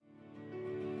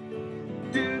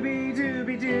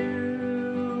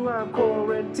do? I'm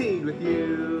quarantined with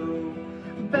you.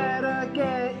 Better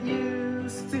get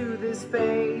used to this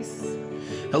face.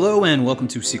 Hello and welcome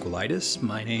to Sequelitis.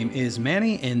 My name is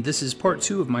Manny, and this is part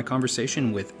 2 of my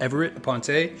conversation with Everett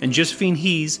Aponte and Josephine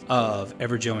Hees of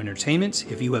Everjoe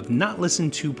Entertainment. If you have not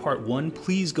listened to part 1,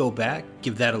 please go back,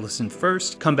 give that a listen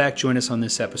first. Come back, join us on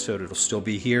this episode. It'll still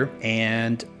be here.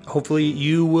 And hopefully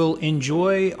you will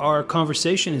enjoy our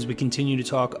conversation as we continue to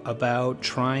talk about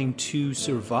trying to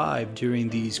survive during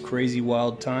these crazy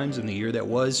wild times in the year that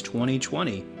was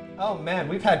 2020. Oh man,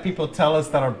 we've had people tell us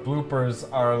that our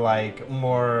bloopers are like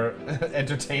more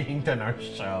entertaining than our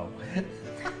show.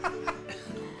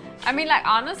 I mean, like,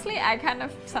 honestly, I kind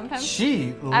of sometimes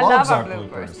She I loves love our our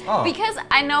bloopers. bloopers because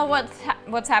I know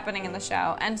what's happening in the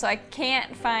show, and so I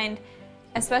can't find,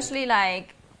 especially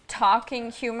like talking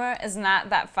humor is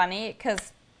not that funny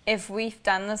because if we've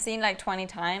done the scene like 20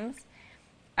 times,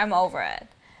 I'm over it.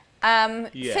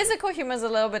 Physical humor is a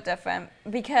little bit different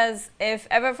because if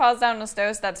Ever falls down the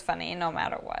stairs, that's funny no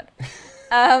matter what.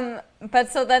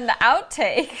 But so then the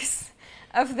outtakes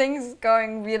of things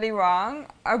going really wrong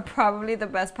are probably the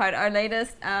best part. Our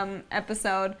latest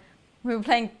episode, we were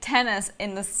playing tennis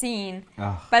in the scene,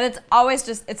 but it's always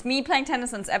just, it's me playing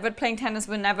tennis and Everett playing tennis.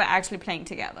 We're never actually playing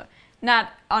together,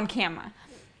 not on camera.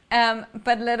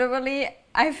 But literally,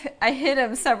 I hit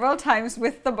him several times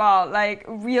with the ball, like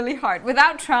really hard,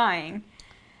 without trying.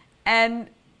 And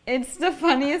it's the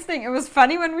funniest thing. It was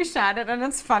funny when we shot it, and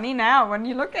it's funny now when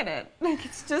you look at it. Like,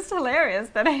 it's just hilarious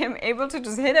that I am able to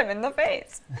just hit him in the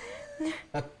face.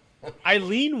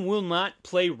 Eileen will not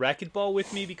play racquetball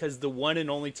with me because the one and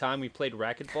only time we played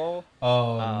racquetball,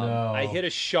 no. I hit a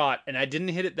shot, and I didn't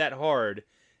hit it that hard,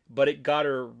 but it got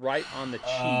her right on the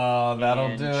cheek. Oh,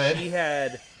 that'll do it. She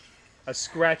had a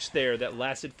scratch there that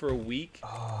lasted for a week,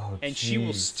 and she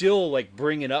will jeez. still like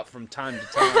bring it up from time to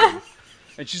time.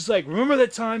 And she's like, "Remember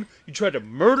that time you tried to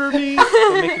murder me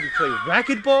by making me play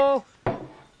racquetball?"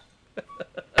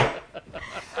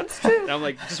 It's true. And I'm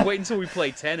like, "Just wait until we play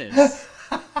tennis."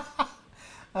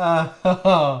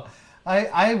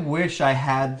 I wish I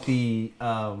had the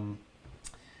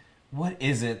what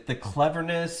is it? The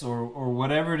cleverness or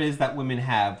whatever it is that women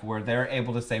have where they're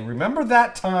able to say, "Remember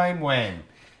that time when?"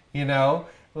 You know?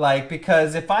 Like,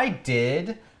 because if I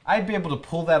did, I'd be able to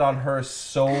pull that on her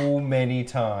so many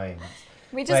times.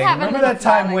 We just Like, haven't. remember that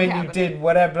time when you did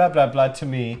whatever, blah, blah, blah to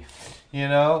me? You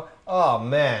know? Oh,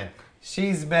 man.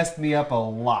 She's messed me up a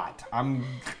lot. I'm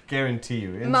guarantee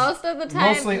you. It's Most of the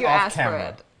time, mostly you off ask for camera.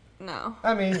 it. No.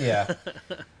 I mean, yeah.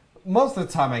 Most of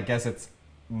the time, I guess it's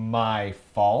my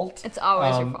fault. It's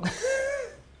always your fault.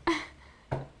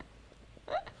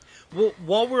 Well,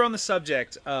 while we're on the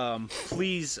subject,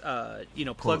 please,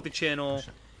 plug the channel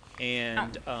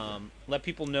and let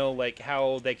people know like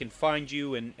how they can find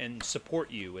you and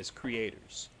support you as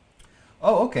creators.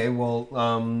 Oh, okay. Well,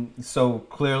 so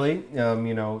clearly,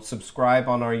 subscribe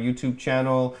on our YouTube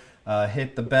channel,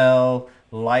 hit the bell,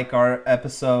 like our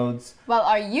episodes. Well,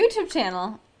 our YouTube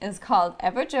channel is called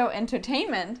Everjoe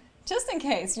Entertainment, just in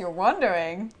case you're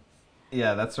wondering.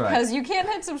 Yeah, that's right. Because you can't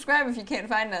hit subscribe if you can't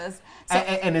find us. So,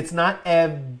 And it's not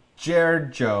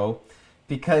Everjoe,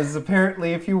 because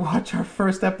apparently if you watch our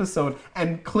first episode,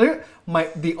 and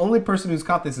the only person who's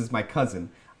caught this is my cousin.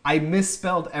 I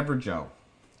misspelled Everjoe.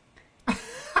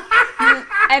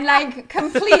 and like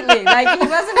completely, like he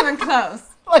wasn't even close.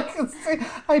 Like,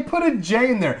 I put a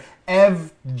J in there.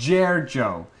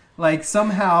 Everjoe. Like,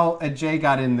 somehow a J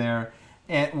got in there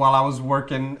while I was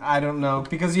working. I don't know.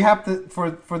 Because you have to,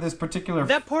 for this particular...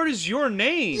 That part is your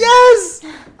name. Yes!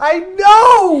 I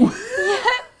know!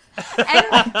 And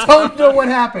I don't know what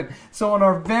happened. So on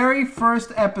our very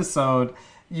first episode,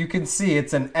 you can see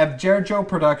it's an Everjoe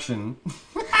production.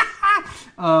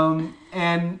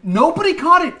 And nobody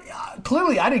caught it.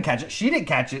 Clearly, I didn't catch it. She didn't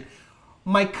catch it.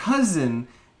 My cousin,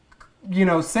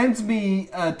 sends me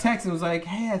a text and was like,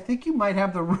 "Hey, I think you might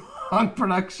have the wrong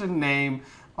production name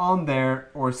on there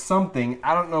or something."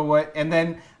 I don't know what. And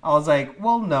then I was like,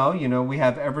 "Well, no, we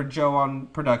have Everjoe on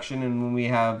production, and when we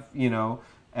have,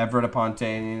 Everett Aponte,"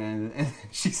 and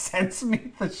she sends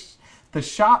me the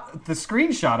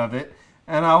screenshot of it,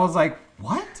 and I was like,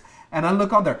 "What?" And I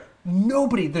look on there.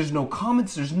 There's no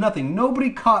comments, there's nothing.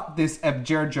 Nobody caught this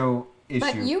Everjoe issue.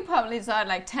 But you probably saw it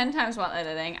like 10 times while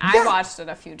editing. I watched it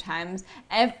a few times.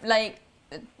 Like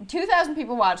 2,000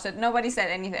 people watched it. Nobody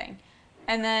said anything.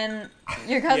 And then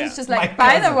your cousin's just like,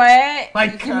 by the way,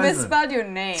 you misspelled your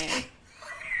name.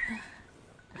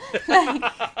 Like,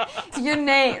 your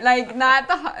name, like not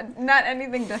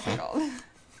anything difficult.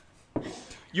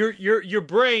 your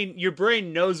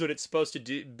brain knows what it's supposed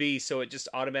to be, so it just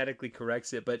automatically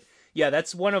corrects it. But yeah,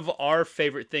 that's one of our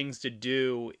favorite things to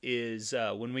do is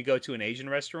when we go to an Asian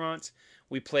restaurant,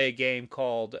 we play a game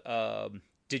called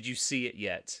Did You See It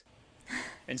Yet?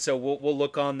 And so we'll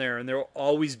look on there, and there'll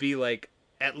always be like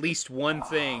at least one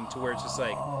thing to where it's just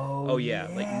like, oh yeah,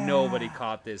 like nobody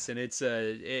caught this, and it's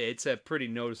a pretty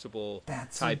noticeable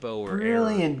typo or error.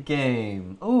 Brilliant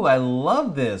game. Oh, I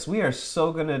love this. We are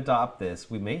so going to adopt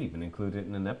this. We may even include it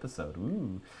in an episode.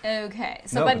 Ooh. Okay.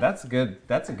 So, No, but but that's good.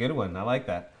 That's a good one. I like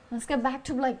that. let's get back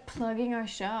to like plugging our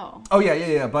show. Oh,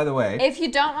 yeah. By the way. If you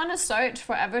don't want to search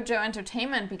for Everjoe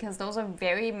Entertainment because those are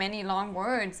very many long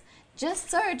words,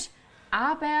 just search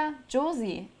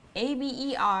Aberjosie.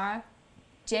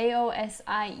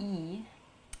 ABERJOSIE.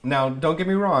 Now, don't get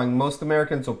me wrong. Most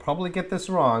Americans will probably get this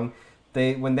wrong.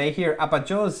 When they hear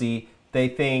Aberjosie, they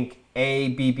think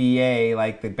ABBA,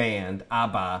 like the band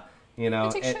ABBA. You know,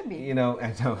 Which it should be. You know,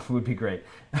 I know it would be great.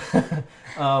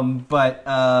 But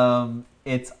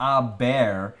it's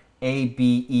Aber,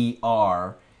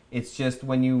 ABER. It's just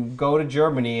when you go to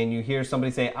Germany and you hear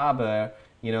somebody say Aber,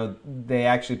 you know, they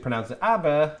actually pronounce it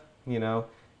Aber. You know,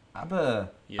 Aber,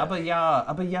 Yeah. Aber ja,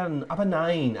 Aber Jan, Aber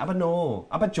nein, Aber no,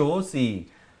 Aber Josie.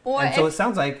 Or And so it if,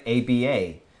 sounds like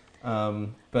ABA,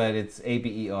 but it's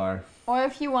ABER. or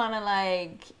if you want to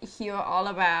like hear all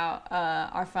about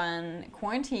our fun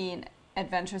quarantine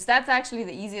adventures, that's actually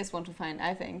the easiest one to find,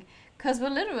 I think. Because we're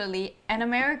literally an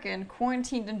American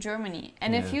quarantined in Germany.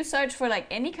 And if Yeah. you search for like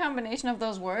any combination of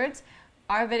those words,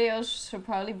 our videos should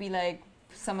probably be like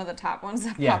some of the top ones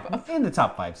that Yeah, pop up. in the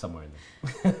top 5 somewhere in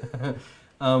there.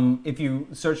 If you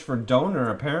search for donor,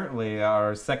 apparently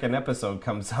our second episode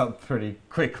comes out pretty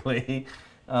quickly.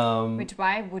 Which,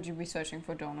 why would you be searching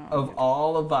for donor? Of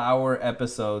all of our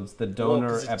episodes, the donor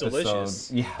 'cause it's episode.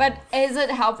 delicious. Yeah, But is it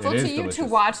helpful it to is you delicious. to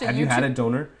watch a Have YouTube? you had a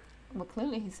donor? Well,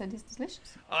 clearly he said he's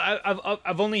delicious.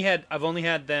 I've only had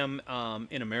them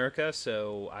in America,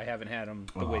 so I haven't had them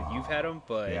the way you've had them.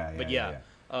 But Yeah. yeah.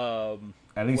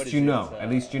 At What least is you it? know. It's, At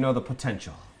least you know the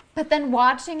potential. But then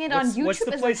watching it on YouTube What's the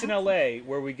isn't place in helpful. LA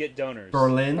where we get donors?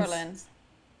 Berlin's. Berlin's.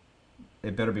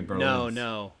 It better be Berlin's.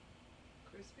 No.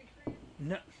 Krispy Kreme?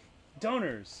 No.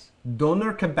 Donors.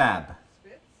 Donor kebab.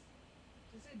 Spitz?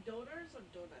 Is it donors or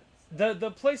donuts?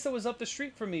 The place that was up the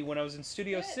street from me when I was in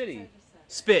Studio Spitz, City. I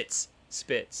just said.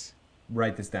 Spitz.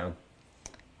 Write this down.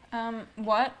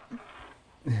 What?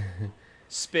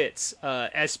 Spitz.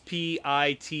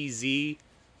 SPITZ.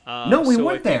 No, we so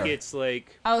went I think there. it's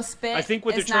like. Oh, spit. I think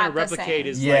what they're is trying to not the replicate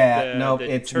same. is Yeah, like the, no,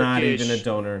 the it's Turkish, not even a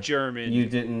donor. German. You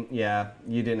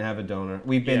didn't have a donor.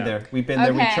 We've been Yeah. there. We've been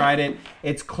there. We Okay. tried it.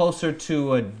 It's closer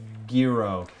to a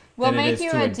gyro We'll than it make is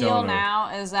you to a a deal donor. now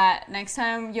is that next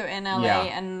time you're in LA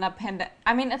Yeah. and the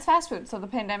I mean, it's fast food, so the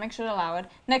pandemic should allow it.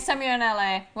 Next time you're in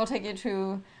LA, we'll take you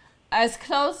to as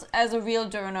close as a real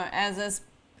donor as is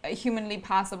humanly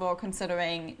possible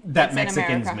considering That it's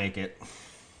Mexicans in America. make it.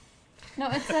 No,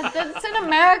 it's in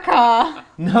America.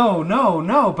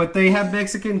 No, but they have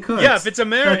Mexican cooks. Yeah, if it's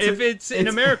That's if it's in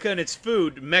America and it's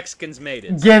food, Mexicans made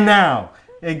it. Genau.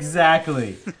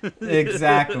 Exactly.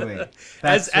 Exactly.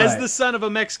 That's As right. the son of a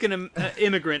Mexican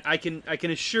immigrant, I can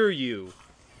assure you,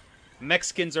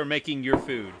 Mexicans are making your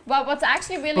food. But what's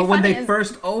actually really But when funny they is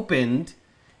first opened,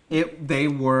 they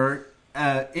were.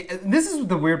 This is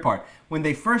the weird part. When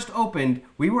they first opened,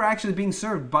 we were actually being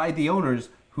served by the owners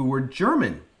who were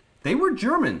German. They were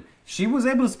German. She was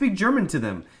able to speak German to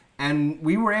them, and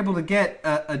we were able to get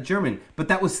a German, but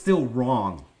that was still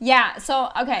wrong. yeah.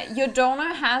 So okay, your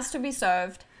donor has to be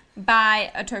served by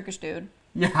a Turkish dude.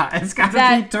 Yeah, it's got to be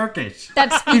That- Turkish.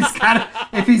 that speaks- He's gotta,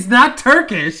 if he's not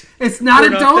Turkish, it's not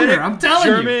For a an donor. authentic I'm telling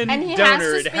you. German And he has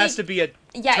donor. to It has speak- to be a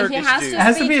Yeah, he Turkish has to dude. It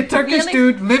has to be a speak Turkish really-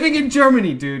 dude living in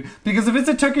Germany, dude. Because if it's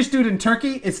a Turkish dude in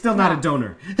Turkey, it's still not a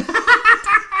donor.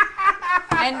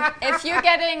 And if you're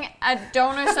getting a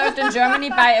donor served in Germany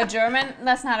by a German,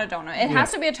 that's not a donor. It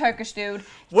has to be a Turkish dude.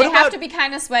 What They have about- to be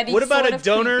kind of sweaty. What about sort a of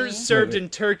donor creepy. served in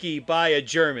Turkey by a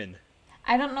German?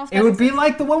 I don't know if It would be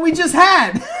like the one we just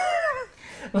had.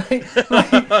 like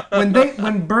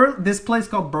this place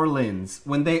called Berlin's,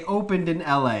 when they opened in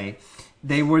LA,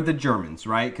 they were the Germans,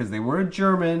 right? Because they were a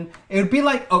German. It would be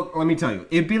like, oh, let me tell you,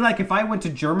 it'd be like if I went to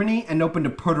Germany and opened a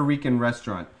Puerto Rican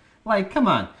restaurant. Like, come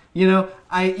on, you know,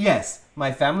 yes,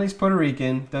 my family's Puerto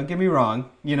Rican. Don't get me wrong,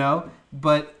 you know,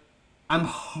 but I'm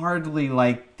hardly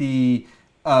like the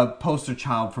poster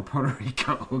child for Puerto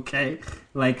Rico, okay?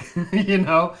 Like, you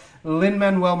know,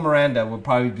 Lin-Manuel Miranda will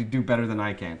probably do better than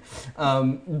I can.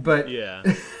 But Yeah.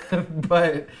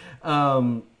 but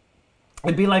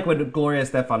it'd be like when Gloria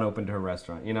Estefan opened her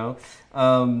restaurant, you know?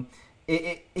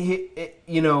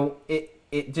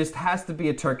 it just has to be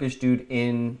a Turkish dude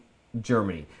in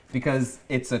Germany because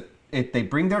they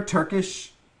bring their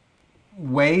Turkish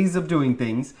ways of doing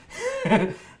things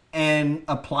and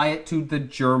apply it to the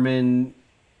German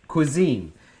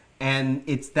cuisine. And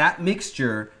it's that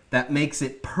mixture that makes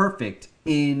it perfect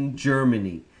in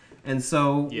Germany. And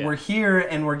so we're here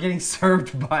and we're getting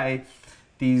served by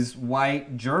these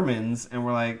white Germans and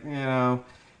we're like,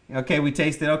 okay, we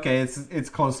taste it. Okay, it's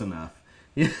close enough.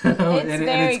 It's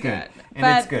very good. And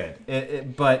it's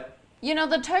good. But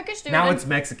the Turkish dude. now it's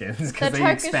Mexicans because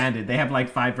they expanded. They have like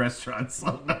 5 restaurants.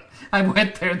 So I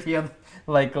went there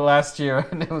last year,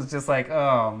 and it was just like,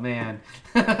 oh man,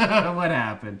 what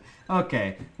happened?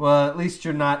 Okay, well at least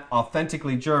you're not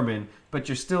authentically German, but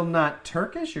you're still not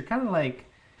Turkish. You're kind of like,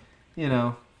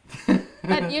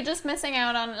 But you're just missing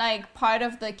out on like part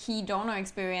of the key donor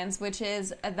experience, which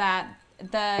is that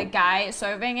the guy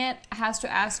serving it has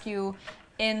to ask you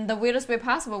in the weirdest way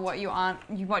possible what you want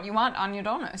on your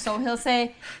donor. So he'll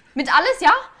say, "Mit alles,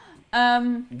 ja?"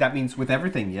 That means with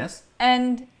everything, yes.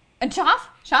 And scharf.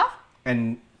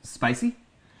 And spicy.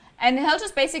 And he'll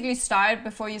just basically start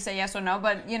before you say yes or no.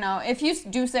 But if you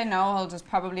do say no, he'll just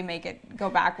probably make it go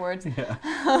backwards.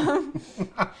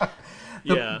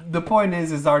 Yeah. The point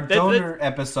is our donor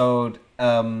episode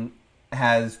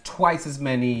has twice as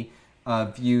many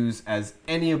views as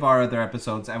any of our other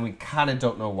episodes, and we kind of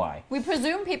don't know why. We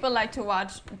presume people like to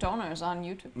watch donors on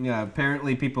YouTube. Yeah,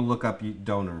 apparently people look up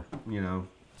donor.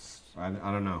 I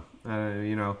don't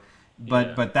know.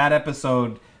 But that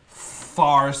episode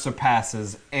far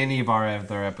surpasses any of our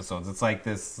other episodes. It's like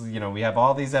this. We have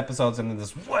all these episodes, and then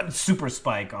this one super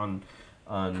spike on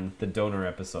the donor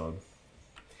episode.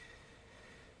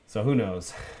 So who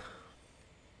knows?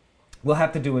 We'll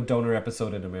have to do a donor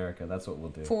episode in America. That's what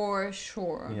we'll do. For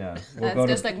sure. Yeah.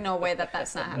 There's like no way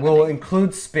that's not happening. We'll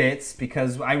include Spitz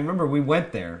because I remember we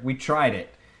went there. We tried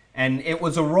it. And it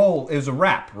was a roll. It was a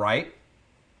wrap, right?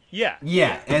 Yeah.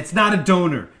 Yeah. It's not a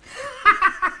donor.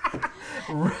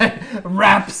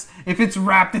 Wraps. If it's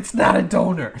wrapped, it's not a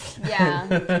donor. Yeah.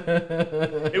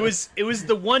 It was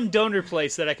the one donor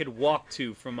place that I could walk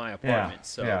to from my apartment.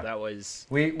 So that was.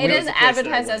 It is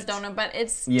advertised as donor, but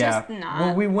it's just not.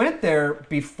 Well, we went there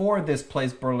before this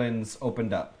place Berlin's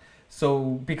opened up.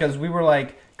 So because we were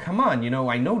like, come on,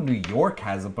 I know New York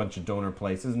has a bunch of donor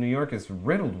places. New York is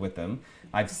riddled with them.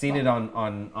 I've seen it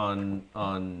on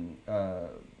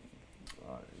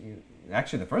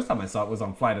actually, the first time I saw it was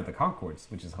on Flight of the Conchords,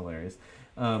 which is hilarious.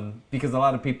 Because a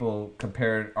lot of people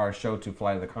compared our show to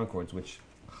Flight of the Conchords, which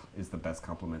is the best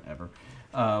compliment ever.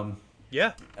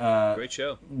 Great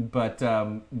show. But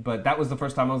that was the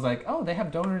first time I was like, oh, they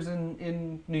have donors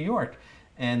in New York.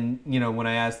 And, when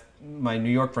I asked my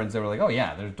New York friends, they were like, oh,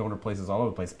 yeah, there's donor places all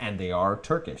over the place. And they are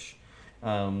Turkish.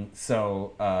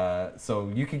 So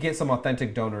you could get some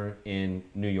authentic donor in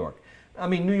New York. I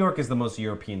mean, New York is the most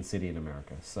European city in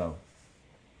America, so...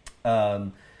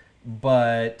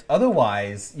 but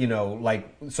otherwise,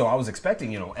 so I was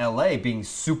expecting, LA being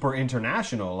super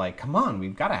international. Like, come on,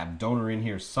 we've got to have donor in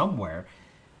here somewhere.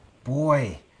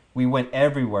 Boy, we went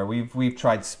everywhere. We've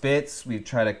tried Spitz, we've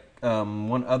tried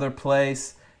one other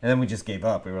place, and then we just gave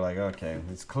up. We were like, okay,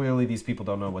 it's clearly these people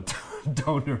don't know what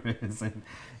donor is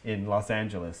in Los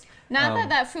Angeles. Not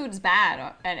that food's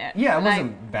bad. Yeah, it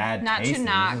wasn't bad. Not tasting.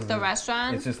 to knock the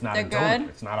restaurant. It's just not They're a donor. good.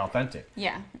 It's not authentic.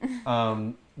 Yeah.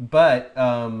 But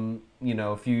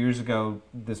a few years ago,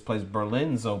 this place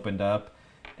Berlin's opened up,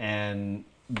 and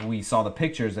we saw the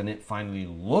pictures, and it finally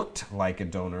looked like a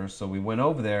donor. So we went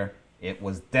over there. It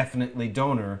was definitely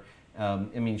donor.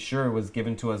 Sure, it was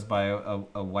given to us by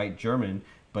a white German,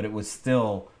 but it was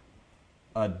still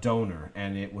a donor,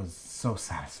 and it was so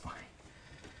satisfying.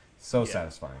 So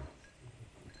satisfying.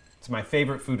 It's my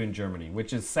favorite food in Germany,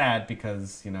 which is sad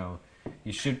because,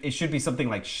 it should be something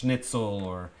like schnitzel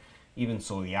or even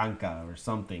soljanka or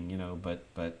something,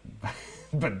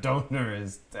 but donor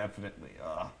is definitely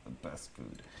the best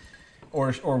food.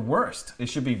 Or wurst. It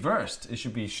should be wurst. It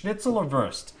should be schnitzel or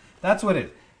wurst. That's what it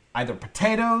is. Either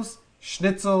potatoes,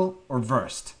 schnitzel, or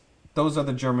wurst. Those are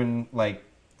the German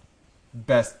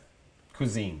best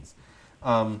cuisines.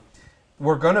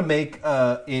 We're gonna make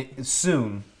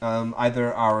soon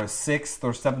either our 6th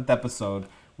or 7th episode.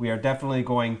 We are definitely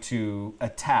going to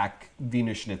attack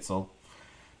Wiener Schnitzel.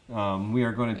 We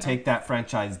are going to take that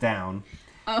franchise down.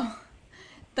 Oh,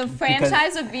 the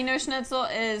franchise of Wiener Schnitzel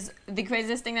is the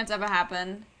craziest thing that's ever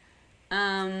happened.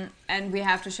 And we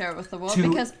have to share it with the world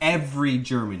because every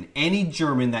German, any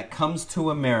German that comes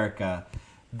to America,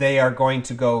 they are going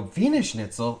to go Wiener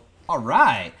Schnitzel. All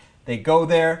right, they go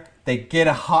there, they get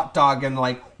a hot dog, and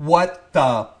what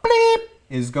the bleep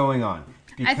is going on?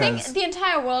 I think the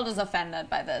entire world is offended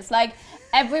by this. Like,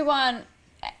 everyone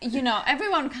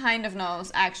kind of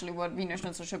knows actually what Wiener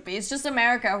Schnitzel should be. It's just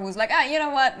America who's like, you know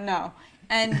what? No.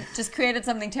 And just created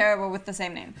something terrible with the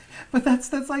same name. But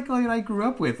that's like what I grew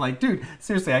up with. Like, dude,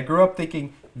 seriously, I grew up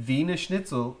thinking Wiener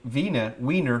Schnitzel,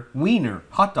 Wiener,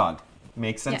 hot dog.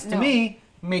 Makes sense to me.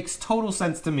 Makes total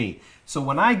sense to me. So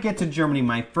when I get to Germany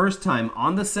my first time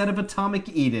on the set of Atomic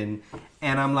Eden,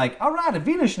 and I'm like, all right, a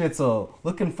Wiener Schnitzel,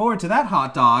 looking forward to that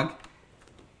hot dog.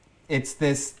 It's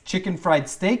this chicken fried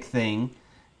steak thing,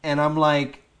 and I'm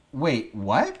like, wait,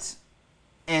 what?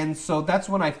 And so that's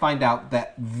when I find out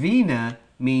that Wiener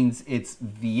means it's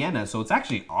Vienna, so it's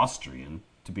actually Austrian,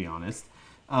 to be honest.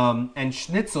 And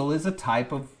Schnitzel is a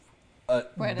type of...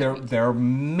 there are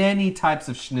many types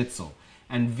of Schnitzel,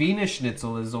 and Wiener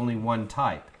Schnitzel is only one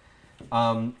type.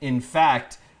 In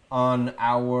fact, on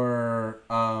our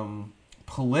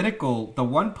the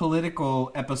one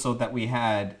political episode that we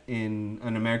had in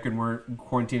An American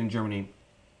Quarantine in Germany,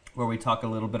 where we talk a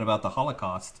little bit about the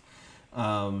Holocaust,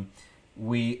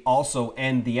 we also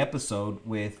end the episode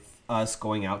with us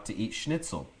going out to eat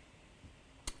schnitzel.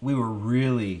 We were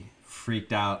really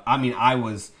freaked out. I mean, I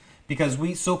was, because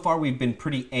so far we've been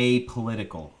pretty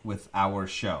apolitical with our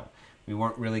show. We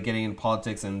weren't really getting in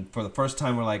politics, and for the first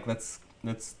time we're like, let's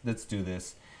do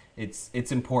this.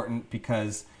 It's important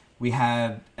because we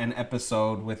had an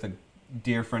episode with a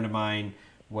dear friend of mine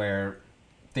where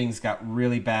things got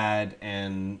really bad,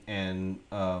 and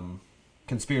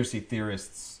conspiracy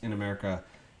theorists in America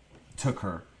took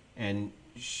her, and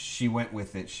she went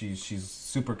with it. She's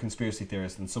super conspiracy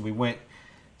theorist, and so we went.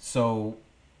 So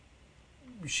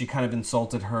she kind of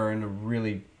insulted her in a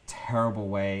really terrible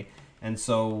way, and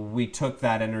so we took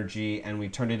that energy and we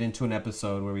turned it into an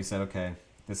episode where we said, okay,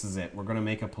 this is it. We're going to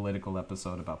make a political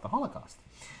episode about the Holocaust.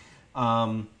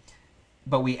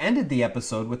 But we ended the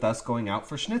episode with us going out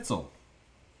for schnitzel.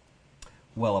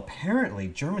 Well, apparently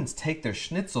Germans take their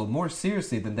schnitzel more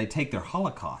seriously than they take their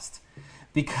Holocaust,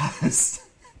 because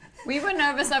we were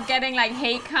nervous of getting like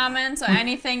hate comments or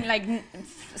anything like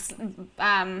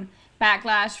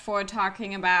backlash for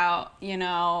talking about, you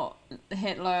know,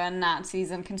 Hitler and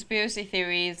Nazis and conspiracy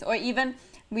theories, or even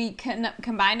we can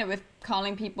combine it with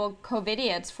calling people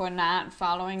COVIDiots for not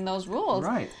following those rules.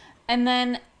 Right. And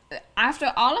then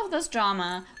after all of this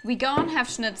drama, we go and have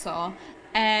schnitzel,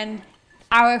 and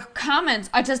our comments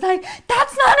are just like,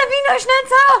 that's not a Wiener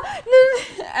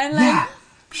Schnitzel! And like, yeah.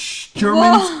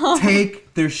 Germans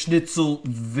take their schnitzel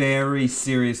very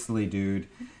seriously, dude.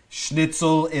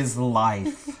 Schnitzel is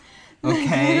life.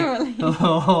 Okay?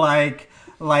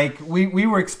 like we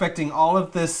were expecting all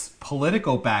of this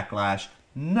political backlash.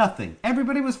 Nothing.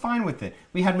 Everybody was fine with it.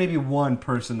 We had maybe one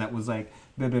person that was like,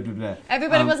 blah, blah, blah, blah.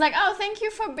 Everybody was like, oh, thank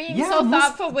you for being so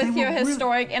thoughtful with your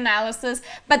historic analysis,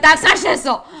 but that's not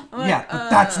schnitzel. Yeah, but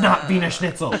that's not Wiener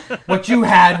Schnitzel. What you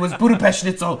had was Budapest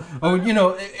Schnitzel. Oh, you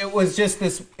know, it was just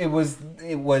this, it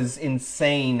was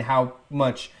insane how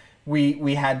much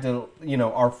we had to, you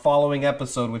know, our following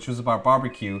episode, which was about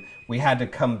barbecue, we had to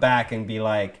come back and be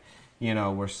like, you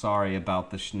know, we're sorry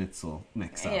about the schnitzel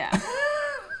mix-up. Yeah.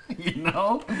 You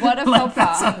know? What a faux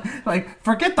pas. Like,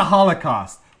 forget the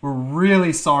Holocaust. We're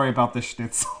really sorry about the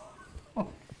schnitzel.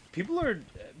 People are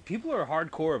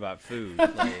hardcore about food,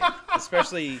 like,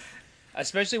 especially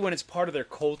when it's part of their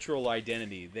cultural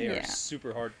identity. They are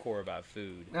super hardcore about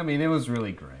food. I mean, it was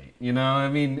really great. You know, I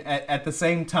mean, at the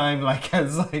same time, like,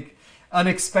 as like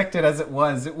unexpected as it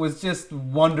was just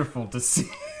wonderful to see.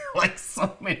 Like,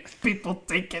 so many people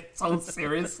take it so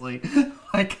seriously.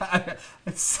 Like,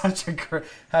 it's such a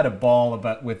had a ball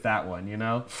with that one, you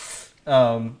know.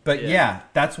 But yeah,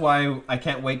 that's why I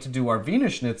can't wait to do our Wiener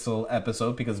Schnitzel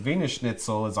episode, because Wiener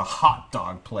Schnitzel is a hot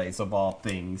dog place of all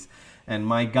things, and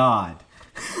my God.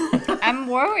 I'm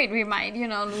worried we might, you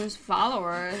know, lose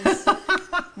followers.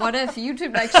 What if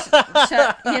YouTube like,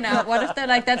 what if they're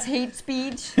like, that's hate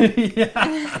speech?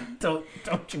 Yeah, don't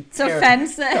you it's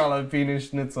offensive. Call a Wiener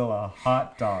Schnitzel a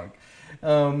hot dog.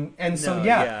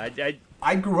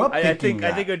 I grew up thinking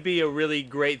that. I think it would be a really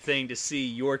great thing to see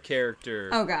your character.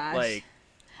 Oh gosh. Like,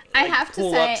 I have to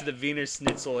pull say, up to the Wiener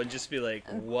Schnitzel and just be like,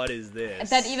 what is this?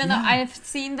 that even though I've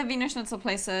seen the Wiener Schnitzel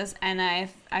places and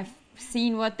I've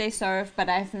seen what they serve, but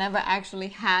I've never actually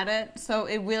had it, so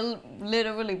it will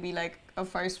literally be like a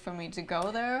first for me to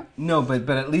go there. No, but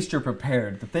at least you're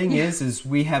prepared. The thing is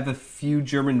we have a few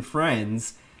German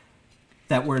friends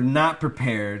that were not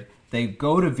prepared. They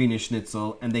go to Wiener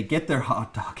Schnitzel and they get their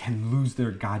hot dog and lose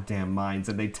their goddamn minds,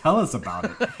 and they tell us about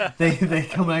it. they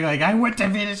come like, I went to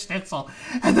Wiener Schnitzel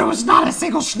and there was not a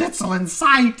single schnitzel in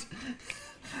sight.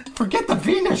 Forget the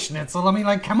Wiener Schnitzel. I mean,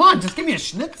 like, come on, just give me a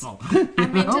schnitzel. I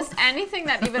mean, just anything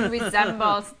that even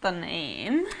resembles the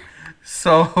name.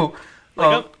 So,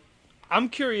 Like, I'm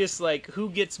curious, like, who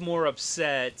gets more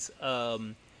upset? A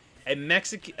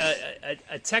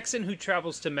Texan who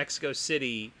travels to Mexico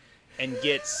City and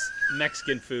gets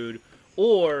Mexican food,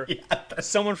 or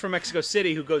someone from Mexico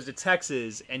City who goes to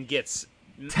Texas and gets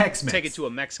Tex-Mex. take it to a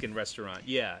Mexican restaurant.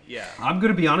 Yeah. I'm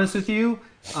gonna be honest with you.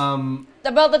 Well,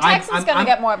 the Texan's I'm- gonna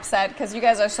get more upset because you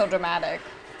guys are so dramatic.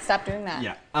 Stop doing that.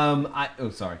 Yeah.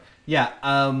 Sorry. Yeah.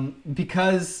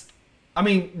 Because, I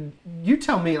mean, you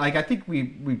tell me. Like, I think we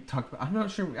talked about. I'm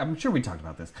not sure. I'm sure we talked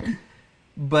about this.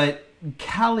 But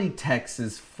Cali Tex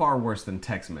is far worse than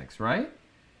Tex-Mex, right?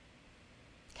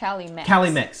 Cali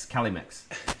Mex. Cali Mex.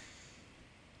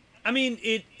 I mean,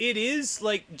 it is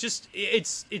like just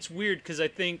it's weird because I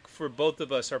think for both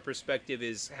of us, our perspective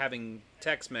is having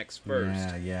Tex-Mex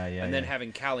first, Yeah. and then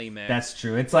having Cali Mex. That's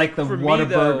true. It's like the For me,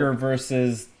 Whataburger though-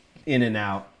 versus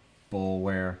In-N-Out bowl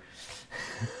where.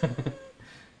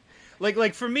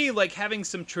 Like for me, like having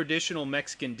some traditional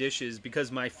Mexican dishes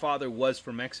because my father was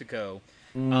from Mexico.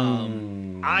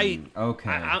 I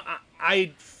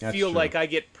That's feel true. like I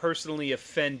get personally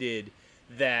offended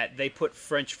that they put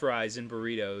French fries in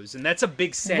burritos, and that's a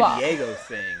big San Wow. Diego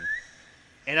thing.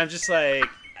 And I'm just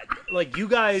like you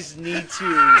guys need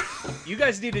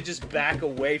to just back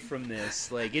away from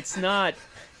this. Like it's not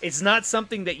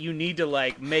something that you need to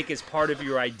like make as part of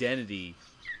your identity.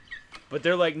 But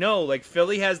they're like, no, like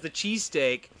Philly has the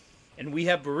cheesesteak, and we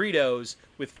have burritos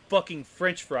with fucking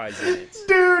French fries in it.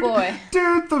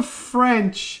 Dude, the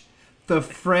French,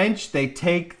 they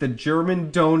take the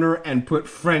German doner and put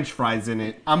French fries in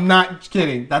it. I'm not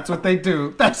kidding. That's what they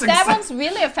do. That one's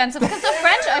really offensive because the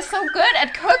French are so good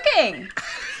at cooking.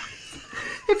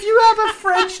 If you have a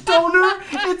French doner,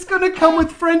 it's gonna come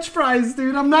with French fries,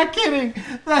 dude. I'm not kidding.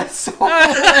 That's so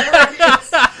hilarious.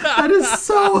 That is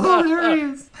so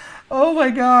hilarious. Oh my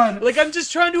god. Like, I'm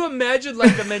just trying to imagine,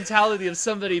 like, the mentality of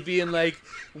somebody being like,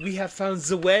 we have found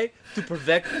the way to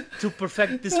perfect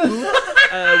this food.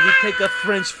 We take a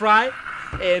French fry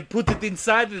and put it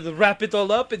inside and wrap it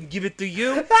all up and give it to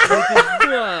you.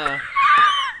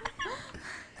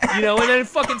 And then in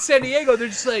fucking San Diego, they're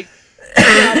just like,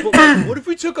 yeah, but like, what if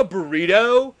we took a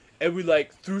burrito and we,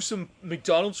 like, threw some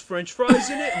McDonald's French fries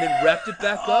in it and then wrapped it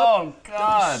back up? Oh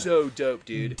god. That'd be so dope,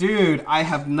 dude. Dude, I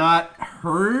have not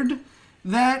heard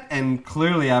that, and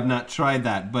clearly I've not tried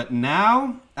that. But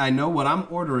now I know what I'm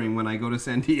ordering when I go to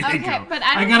San Diego. Okay, but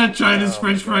I don't gotta think- try this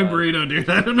French fry burrito, dude.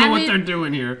 I don't know I what mean, they're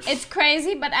doing here. It's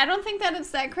crazy, but I don't think that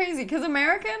it's that crazy because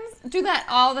Americans do that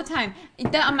all the time.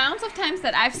 The amounts of times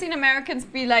that I've seen Americans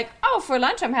be like, oh, for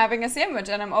lunch I'm having a sandwich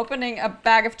and I'm opening a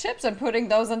bag of chips and putting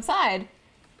those inside.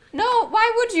 No,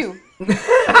 why would you?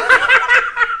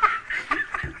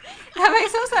 That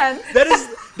makes no sense.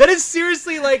 That is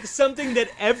seriously like something that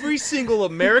every single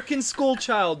American school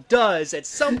child does at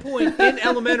some point in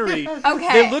elementary.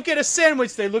 Okay. They look at a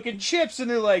sandwich, they look at chips, and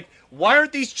they're like, why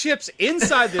aren't these chips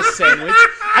inside this sandwich?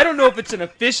 I don't know if it's an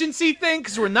efficiency thing,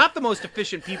 because we're not the most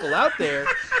efficient people out there,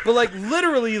 but like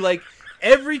literally like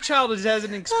every child has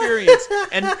an experience.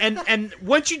 And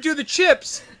once you do the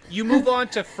chips, you move on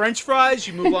to French fries,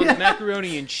 you move on to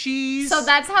macaroni and cheese. So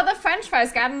that's how the French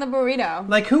fries got in the burrito.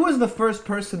 Like, who was the first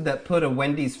person that put a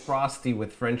Wendy's Frosty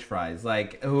with French fries?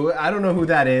 Like, I don't know who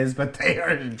that is, but they are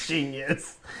a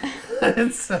genius.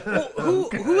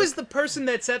 Who is the person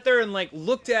that sat there and like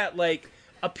looked at like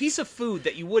a piece of food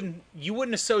that you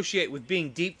wouldn't associate with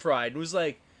being deep fried and was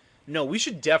like, no, we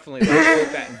should definitely like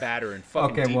cook that in batter and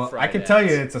fucking Okay, deep well, fry I can that. tell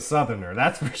you it's a Southerner,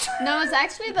 that's for sure. No, it's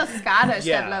actually the Scottish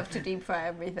Yeah. that love to deep fry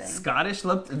everything. Scottish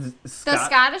love The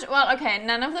Scottish, well, okay,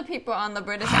 none of the people on the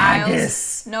British Isles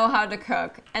Haggis. know how to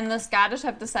cook, and the Scottish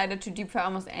have decided to deep fry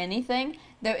almost anything.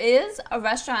 There is a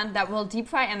restaurant that will deep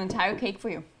fry an entire cake for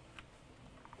you.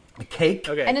 A cake?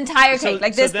 Okay. An entire So- cake,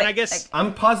 like so this then big. I guess Like,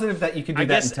 I'm positive that you could do I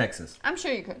that guess- in Texas. I'm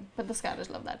sure you could, but the Scottish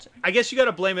love that shit. I guess you got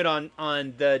to blame it on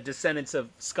the descendants of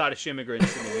Scottish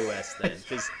immigrants in the U.S. then,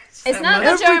 because It's not the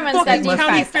every Germans that fucking deep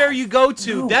county fry fair stuff. you go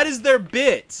to, that is their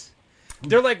bit.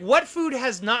 They're like, what food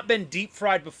has not been deep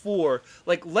fried before?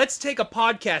 Like, let's take a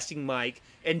podcasting mic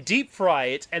and deep fry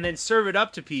it and then serve it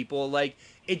up to people. Like,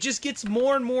 it just gets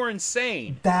more and more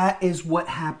insane. That is what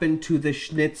happened to the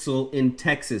schnitzel in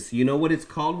Texas. You know what it's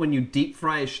called when you deep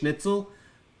fry a schnitzel?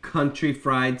 Country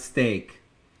fried steak.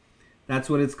 That's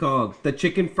what it's called. The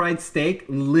chicken fried steak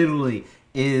literally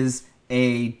is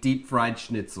a deep fried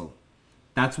schnitzel.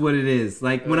 That's what it is.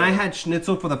 Like, when I had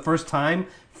schnitzel for the first time,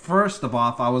 first of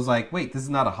all, I was like, wait, this is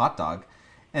not a hot dog.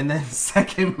 And then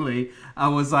secondly, I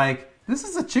was like, This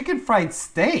is a chicken fried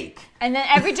steak. And then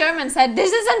every German said,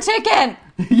 "This isn't chicken."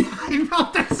 Yeah, I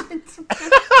know.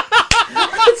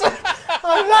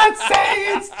 I'm not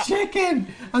saying it's chicken.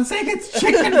 I'm saying it's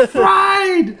chicken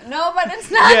fried. No, but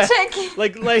it's not chicken.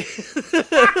 Like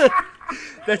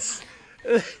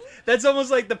that's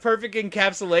almost like the perfect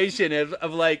encapsulation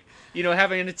of like, you know,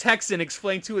 having a Texan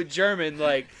explain to a German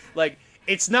like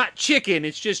it's not chicken,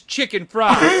 it's just chicken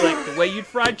fried. Like the way you'd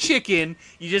fry chicken,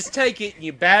 you just take it and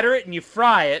you batter it and you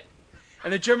fry it.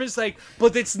 And the German's like,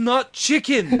 but it's not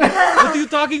chicken. What are you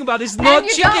talking about? It's not And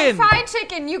you chicken. don't fry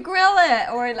chicken, you grill it,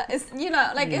 or it's, you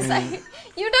know, like it's like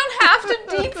you don't have to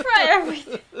deep fry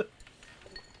everything.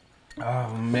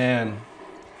 Oh man,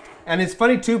 and it's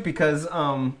funny too because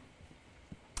I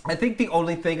think the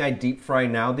only thing I deep fry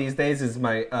now these days is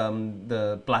my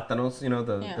the plátanos, you know,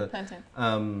 the plantain.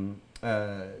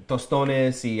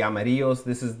 Tostones y amarillos.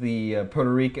 This is the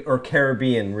Puerto Rican or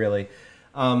Caribbean, really.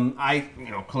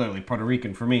 Clearly Puerto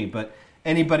Rican for me, but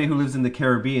anybody who lives in the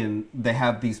Caribbean, they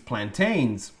have these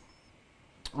plantains.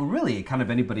 Well, really, kind of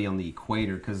anybody on the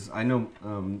equator, because I know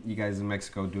you guys in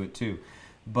Mexico do it too.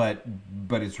 But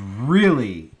it's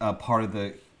really a part of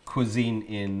the cuisine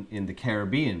in the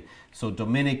Caribbean. So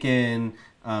Dominican,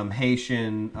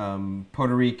 Haitian,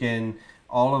 Puerto Rican,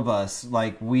 all of us,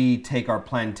 like, we take our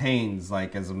plantains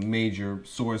like as a major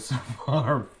source of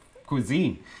our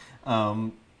cuisine.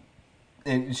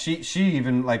 And she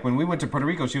even, like, when we went to Puerto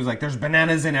Rico, she was like, there's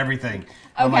bananas in everything.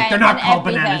 I'm like, they're not called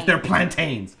bananas, they're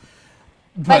plantains.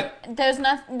 But there's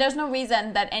no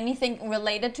reason that anything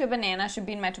related to a banana should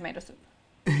be in my tomato soup.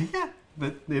 Yeah,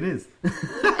 but it is.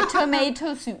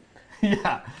 Tomato soup.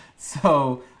 Yeah.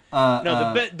 So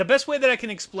the best way that I can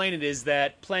explain it is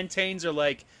that plantains are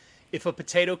like, if a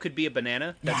potato could be a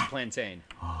banana, that's a plantain.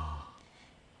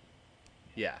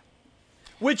 Yeah.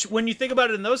 Which, when you think about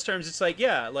it in those terms, it's like,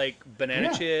 like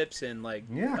banana chips and like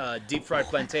deep fried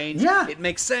plantains. Yeah. It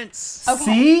makes sense. Okay.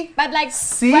 See? But like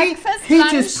breakfast, He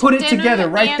lunch, just put it dinner, together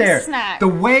right and there. snack. The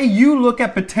way you look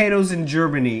at potatoes in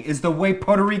Germany is the way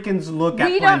Puerto Ricans look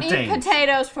at We don't plantains. eat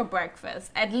potatoes for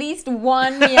breakfast. At least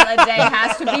one meal a day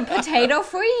has to be potato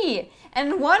free.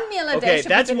 And one meal a day Okay,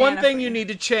 should that's be one banana thing free. you need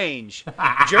to change.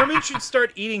 Germans should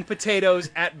start eating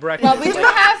potatoes at breakfast. Well, we do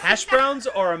have Hash browns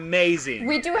are amazing.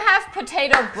 we do have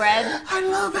potato bread. I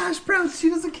love hash browns. She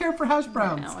doesn't care for hash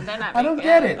browns. No, they're not I don't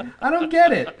very get good. it. I don't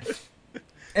get it.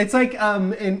 It's like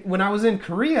when I was in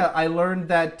Korea, I learned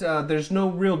that there's no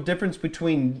real difference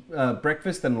between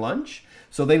breakfast and lunch.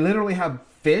 So they literally have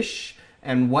fish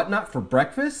and whatnot for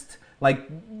breakfast. Like,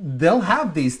 they'll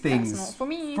have these things not for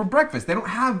me. for breakfast. They don't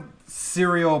have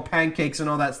cereal, pancakes, and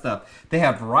all that stuff. They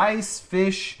have rice,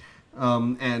 fish,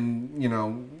 and, you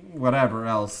know, whatever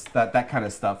else, that kind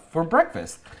of stuff for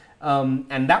breakfast.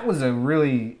 And that was a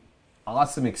really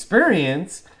awesome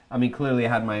experience. I mean, clearly I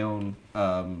had my own,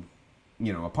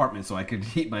 apartment, so I could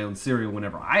eat my own cereal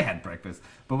whenever I had breakfast.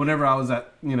 But whenever I was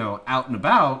out and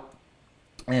about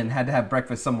and had to have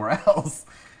breakfast somewhere else,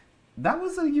 that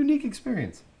was a unique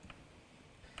experience.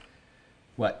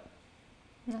 What?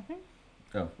 Nothing.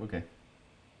 Oh, okay.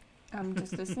 I'm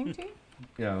just listening to you.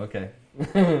 Yeah, okay.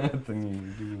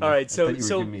 All right,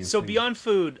 so beyond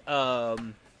food,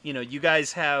 you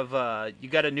guys have you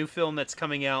got a new film that's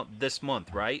coming out this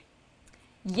month, right?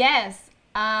 Yes.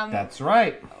 That's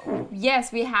right.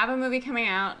 Yes, we have a movie coming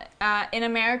out. In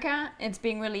America, it's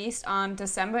being released on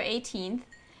December 18th,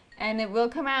 and it will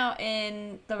come out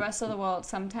in the rest of the world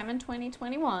sometime in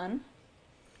 2021.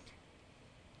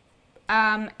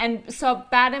 And so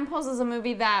Bad Impulse is a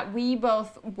movie that we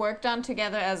both worked on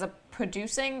together as a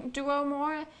producing duo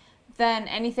more than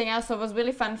anything else. So it was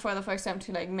really fun for the first time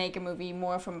to like make a movie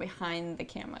more from behind the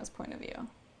camera's point of view.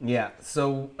 Yeah.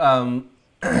 So,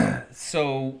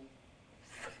 so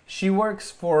she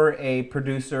works for a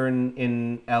producer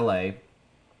in LA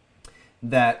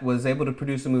that was able to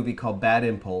produce a movie called Bad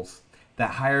Impulse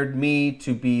that hired me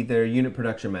to be their unit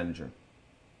production manager.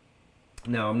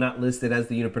 Now, I'm not listed as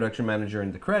the unit production manager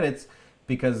in the credits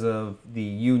because of the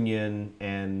union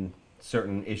and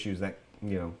certain issues that,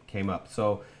 came up.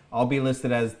 So I'll be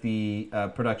listed as the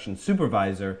production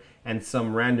supervisor, and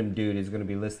some random dude is going to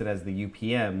be listed as the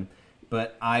UPM,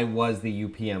 but I was the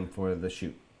UPM for the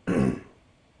shoot.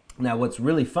 Now, what's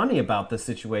really funny about this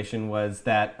situation was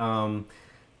that on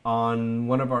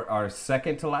one of our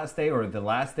second to last day, or the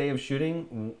last day of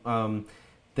shooting,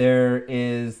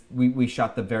 we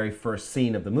shot the very first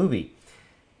scene of the movie,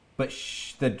 but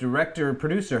the director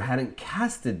producer hadn't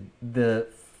casted the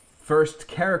first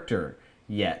character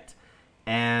yet,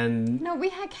 and No, we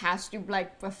had cast you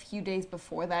like a few days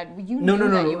before that. You no, knew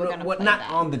that you were going to play not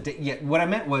that. on the day yet. What I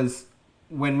meant was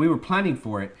when we were planning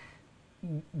for it,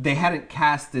 they hadn't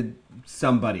casted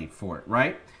somebody for it,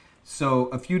 right? So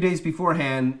a few days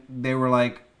beforehand, they were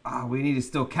like, "Oh, we need to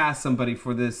still cast somebody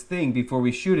for this thing before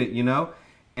we shoot it," you know?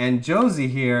 And Josie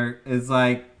here is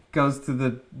like, goes to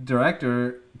the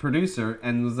producer,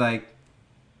 and was like,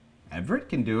 "Everett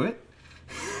can do it."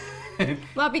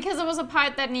 Well, because it was a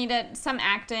part that needed some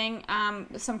acting,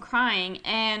 some crying,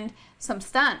 and some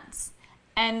stunts.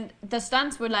 And the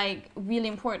stunts were, like, really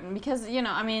important because, you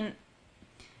know, I mean,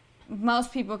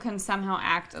 most people can somehow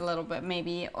act a little bit,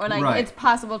 maybe. Or, like, Right. it's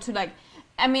possible to, like,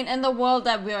 I mean, in the world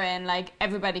that we're in, like,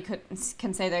 everybody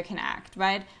can say they can act,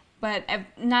 right? But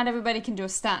not everybody can do a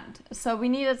stunt. So we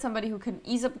needed somebody who could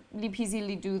easily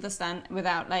peasily do the stunt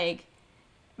without, like,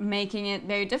 making it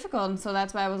very difficult. And so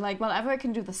that's why I was like, well, Everett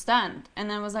can do the stunt. And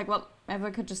then I was like, well,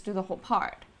 Everett could just do the whole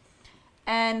part.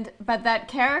 But that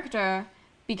character,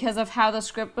 because of how the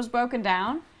script was broken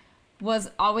down, was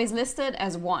always listed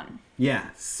as 1. Yeah,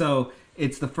 so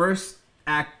it's the first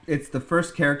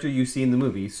character you see in the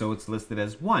movie, so it's listed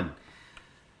as 1.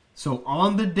 So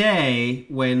on the day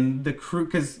when the crew,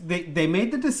 because they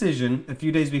made the decision a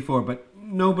few days before, but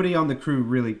nobody on the crew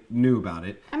really knew about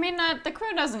it. I mean, the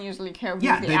crew doesn't usually care who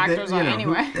the they- actors you are know,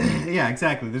 anyway. Yeah,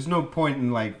 exactly. There's no point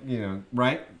in, like, you know,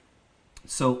 right?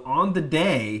 So on the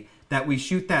day that we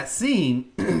shoot that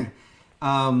scene,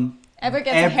 Everett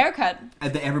gets a haircut.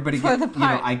 everybody For gets, the you know,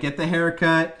 part. I get the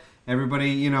haircut. Everybody,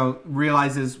 you know,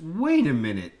 realizes, wait a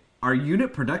minute, our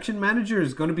unit production manager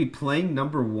is going to be playing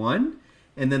number 1?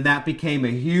 And then that became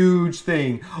a huge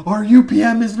thing. Our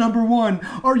UPM is number 1.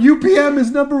 Our UPM is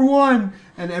number 1.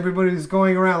 And everybody was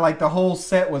going around like the whole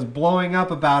set was blowing up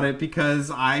about it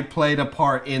because I played a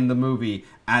part in the movie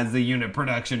as the unit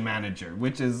production manager,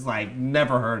 which is like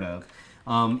never heard of.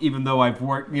 Even though I've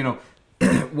worked, you know,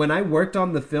 when I worked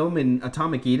on the film in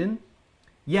Atomic Eden,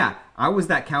 yeah, I was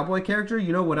that cowboy character.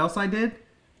 You know what else I did?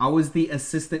 I was the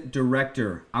assistant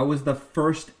director. I was the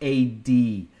first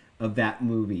AD of that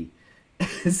movie.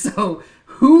 So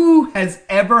who has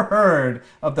ever heard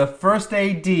of the first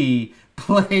AD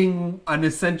playing an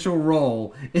essential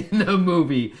role in a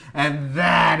movie? And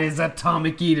that is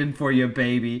Atomic Eden for you,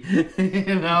 baby.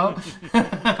 You know?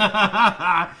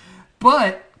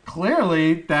 But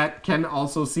clearly that can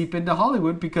also seep into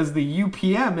Hollywood because the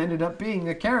UPM ended up being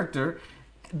a character.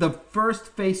 The first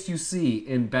face you see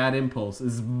in Bad Impulse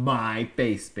is my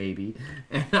face, baby,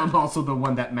 and I'm also the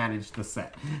one that managed the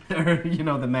set, or you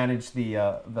know, that managed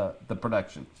the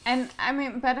production. And I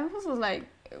mean, Bad Impulse was like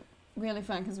really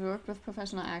fun because we worked with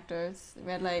professional actors.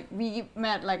 We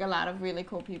met like a lot of really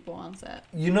cool people on set.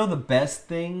 You know, the best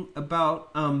thing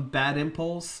about Bad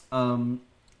Impulse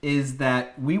is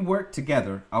that we worked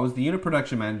together. I was the unit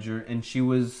production manager, and she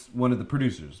was one of the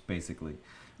producers, basically.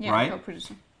 Yeah, right?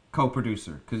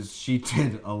 co-producer. Because she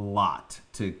did a lot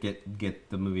to get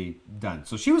the movie done.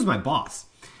 So she was my boss.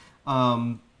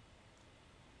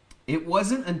 It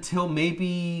wasn't until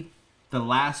maybe the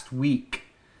last week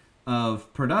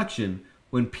of production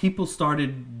when people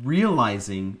started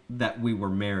realizing that we were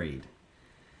married.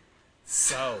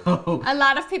 So A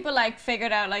lot of people like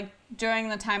figured out like during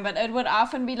the time, but it would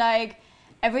often be like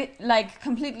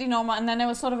completely normal, and then there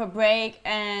was sort of a break,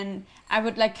 and I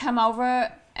would like come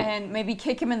over and maybe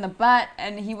kick him in the butt,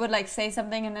 and he would like say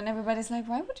something, and then everybody's like,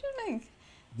 why would you like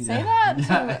say that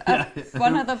to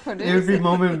one of the producers? It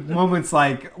would be moments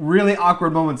like really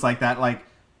awkward moments like that, like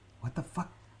what the fuck?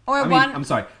 I'm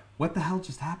sorry. What the hell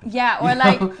just happened? Yeah, or You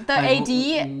like know? the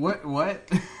AD. What?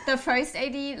 The first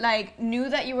AD like knew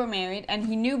that you were married, and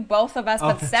he knew both of us,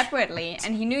 but separately,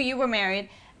 and he knew you were married.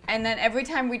 And then every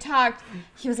time we talked,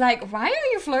 he was like, "Why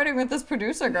are you flirting with this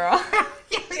producer girl?"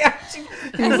 He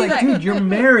was like, "Dude, you're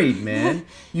married, man.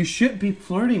 You shouldn't be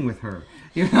flirting with her."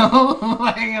 You know,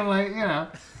 I'm like, you know,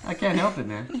 I can't help it,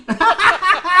 man.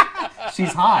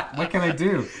 She's hot. What can I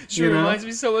do? She reminds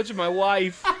me so much of my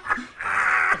wife.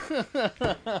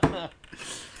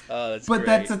 That's but great.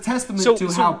 that's a testament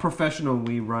to how professional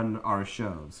we run our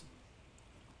shows.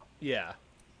 Yeah.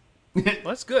 Well,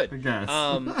 that's good. I guess.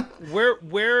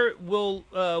 Where will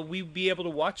we be able to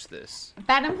watch this?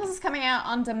 Bad Impulse is coming out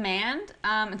on demand.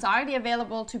 It's already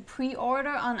available to pre-order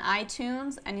on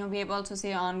iTunes, and you'll be able to see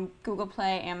it on Google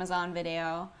Play, Amazon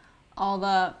Video, all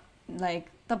the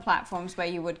platforms where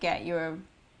you would get your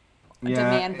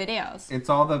demand videos. It's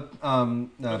all the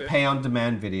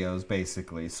pay-on-demand videos,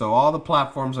 basically. So all the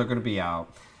platforms are going to be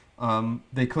out.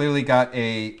 They clearly got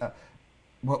a...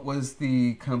 what was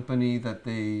the company that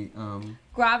they...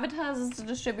 Gravitas is the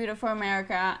distributor for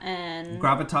America, and...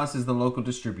 Gravitas is the local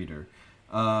distributor.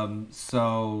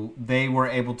 So they were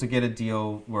able to get a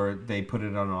deal where they put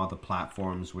it on all the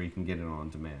platforms where you can get it on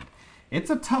demand. It's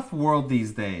a tough world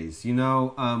these days. You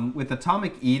know, with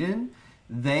Atomic Eden,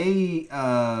 they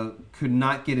could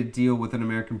not get a deal with an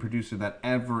American producer that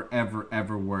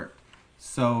ever worked.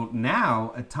 So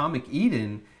now Atomic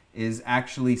Eden is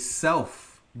actually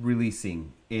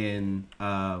self-releasing in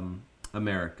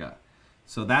America.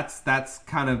 So that's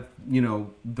kind of, you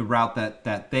know, the route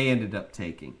that they ended up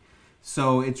taking.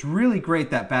 So it's really great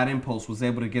that Bad Impulse was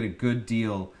able to get a good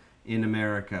deal in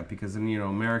America, because, you know,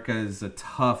 America is a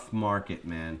tough market,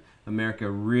 man. America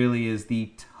really is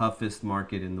the toughest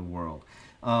market in the world.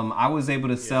 I was able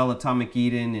to sell Atomic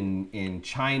Eden in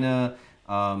China.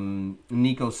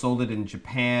 Nico sold it in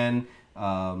Japan.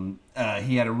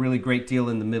 He had a really great deal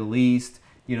in the Middle East.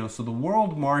 You know, so the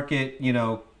world market,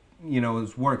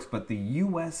 works, but the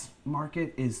U.S.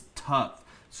 market is tough.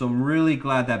 So I'm really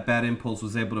glad that Bad Impulse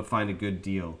was able to find a good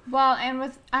deal. Well,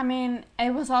 and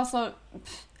it was also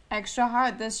extra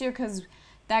hard this year because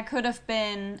that could have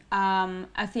been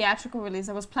a theatrical release.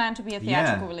 It was planned to be a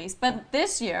theatrical release, but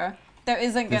this year there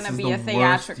isn't going to be a theatrical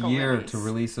release. This is the worst year release to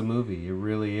release a movie. It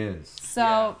really is.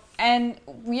 So, and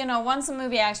you know, once a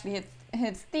movie actually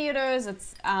hits theaters,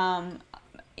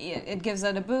 it gives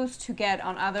it a boost to get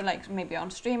on other, like maybe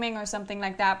on streaming or something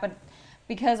like that. But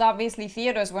because obviously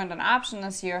theaters weren't an option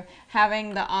this year,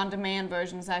 having the on-demand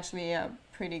version is actually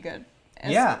pretty good.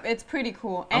 It's pretty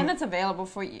cool, and it's available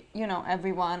for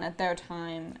everyone at their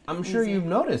time. I'm sure you've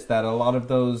noticed that a lot of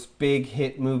those big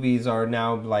hit movies are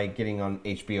now like getting on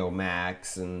HBO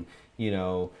Max, and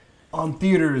on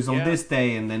theaters on this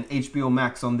day, and then HBO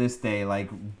Max on this day,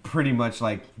 like pretty much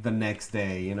like the next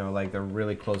day. Like they're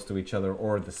really close to each other,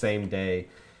 or the same day,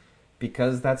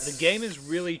 because the game is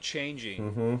really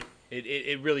changing. Mm-hmm.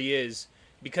 It really is.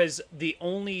 Because the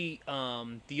only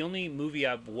movie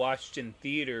I've watched in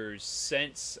theaters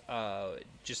since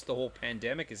just the whole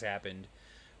pandemic has happened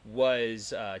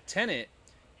was Tenet,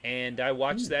 and I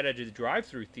watched that at a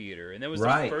drive-through theater, and that was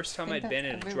the first time I'd been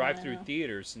at a drive-through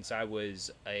theater since I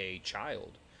was a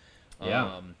child.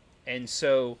 And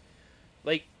so,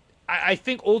 like, I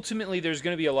think ultimately there's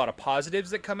going to be a lot of positives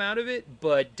that come out of it,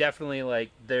 but definitely like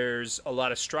there's a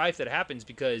lot of strife that happens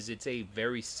because it's a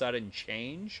very sudden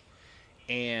change.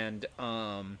 And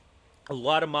a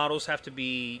lot of models have to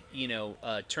be,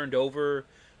 turned over.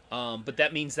 But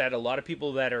that means that a lot of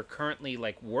people that are currently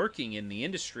like working in the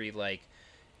industry, like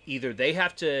either they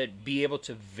have to be able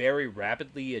to very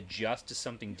rapidly adjust to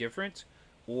something different,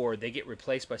 or they get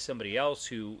replaced by somebody else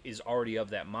who is already of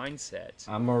that mindset.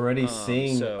 I'm already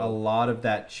seeing a lot of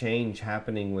that change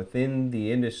happening within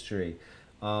the industry.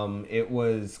 It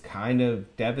was kind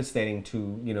of devastating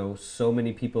to, so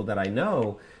many people that I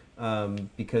know.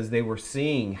 Because they were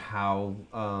seeing how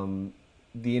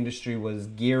the industry was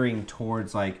gearing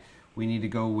towards, like, we need to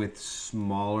go with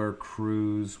smaller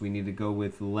crews, we need to go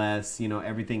with less,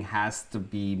 everything has to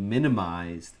be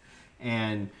minimized.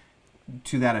 And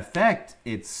to that effect,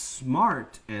 it's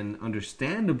smart and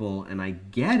understandable, and I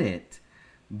get it,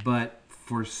 but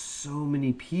for so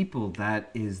many people, that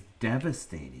is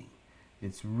devastating.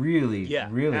 It's really,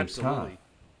 really absolutely tough.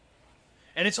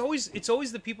 And it's always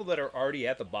the people that are already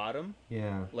at the bottom.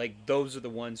 Yeah. Like those are the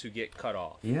ones who get cut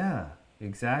off. Yeah,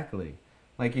 exactly.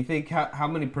 Like you think how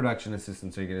many production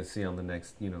assistants are you going to see on the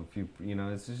next, few,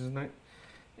 it's just not,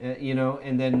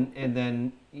 and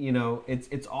then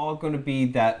it's all going to be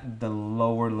the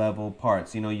lower level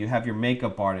parts. You have your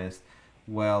makeup artist.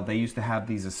 Well, they used to have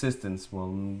these assistants.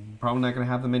 Well, probably not going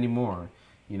to have them anymore.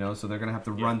 So they're going to have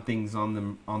to run things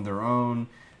on their own.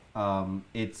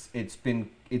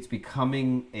 It's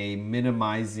becoming a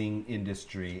minimizing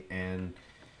industry, and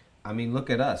I mean, look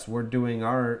at us. We're doing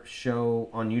our show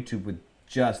on YouTube with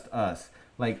just us.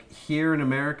 Like here in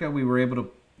America, we were able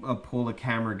to pull a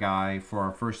camera guy for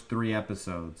our first 3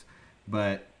 episodes,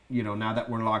 but now that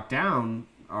we're locked down,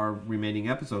 our remaining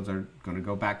episodes are going to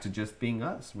go back to just being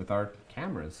us with our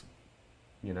cameras.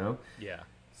 Yeah.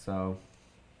 So,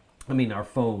 I mean our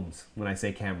phones. When I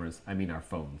say cameras, I mean our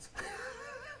phones.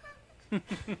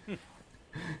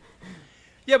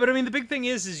 Yeah, but I mean the big thing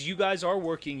is you guys are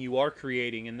working, you are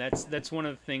creating, and that's one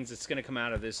of the things that's going to come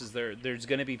out of this is there's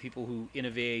going to be people who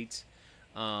innovate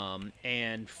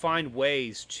and find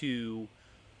ways to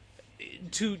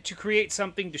create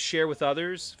something to share with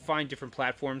others, find different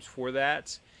platforms for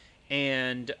that.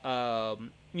 And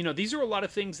these are a lot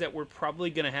of things that were probably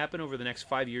going to happen over the next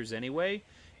 5 years anyway.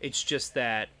 It's just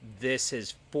that this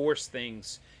has forced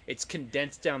things. It's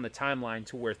condensed down the timeline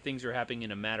to where things are happening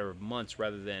in a matter of months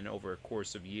rather than over a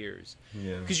course of years.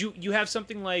 Yeah. Because you have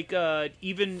something like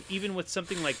even with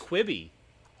something like Quibi,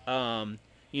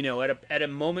 at a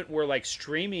moment where like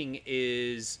streaming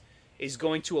is is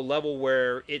going to a level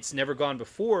where it's never gone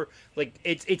before. Like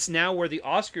it's now where the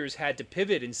Oscars had to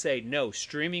pivot and say, no,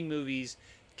 streaming movies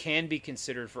can be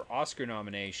considered for Oscar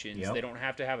nominations. Yep. They don't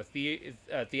have to have a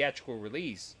theatrical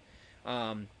release.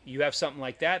 You have something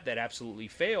like that absolutely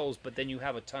fails, but then you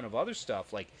have a ton of other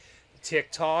stuff like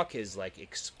TikTok has like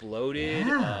exploded.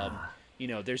 Yeah.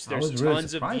 There's was really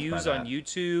tons of surprised by views that. on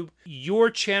YouTube.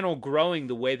 Your channel growing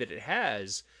the way that it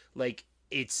has, like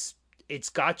it's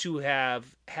got to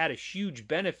have had a huge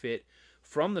benefit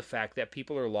from the fact that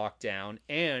people are locked down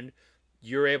and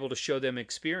you're able to show them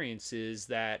experiences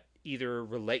that either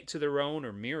relate to their own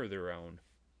or mirror their own.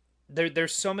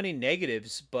 There's so many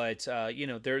negatives, but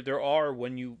there are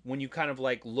when you kind of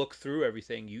like look through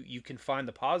everything, you can find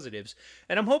the positives,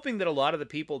 and I'm hoping that a lot of the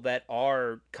people that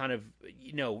are kind of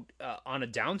on a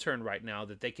downturn right now,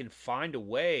 that they can find a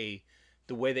way,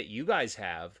 the way that you guys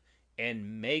have,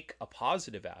 and make a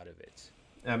positive out of it.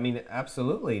 I mean,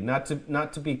 absolutely. Not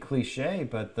to be cliche,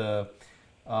 but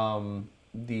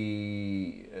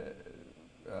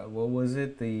what was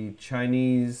it? The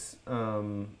Chinese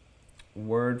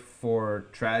word for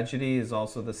tragedy is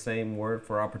also the same word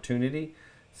for opportunity,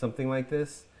 something like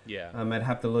this. Yeah. I'd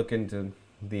have to look into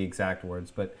the exact words,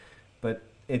 but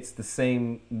it's the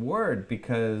same word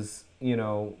because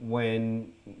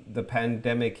when the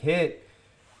pandemic hit,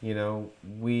 it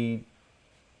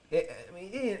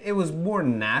was more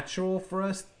natural for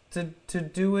us to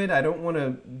do it. I don't want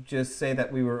to just say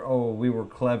that we were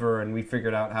clever and we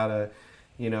figured out how to,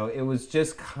 it was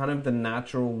just kind of the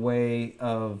natural way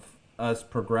of us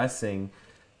progressing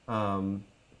to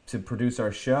produce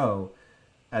our show,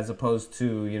 as opposed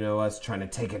to us trying to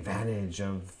take advantage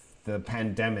of the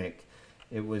pandemic.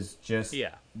 It was just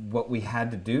what we had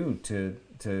to do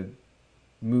to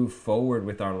move forward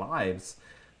with our lives,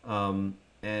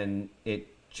 and it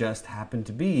just happened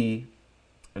to be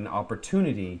an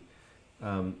opportunity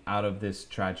out of this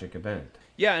tragic event.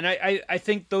 Yeah, and I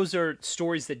think those are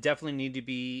stories that definitely need to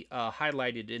be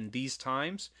highlighted in these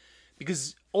times,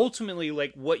 because ultimately,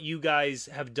 like, what you guys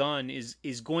have done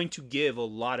is going to give a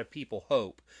lot of people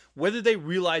hope, whether they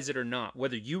realize it or not,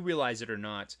 whether you realize it or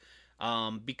not,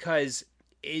 because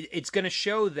it's going to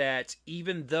show that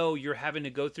even though you're having to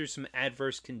go through some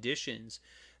adverse conditions,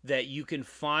 that you can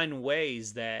find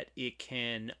ways that it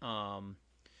can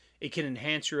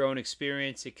enhance your own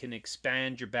experience. It can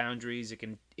expand your boundaries. It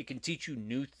can teach you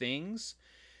new things,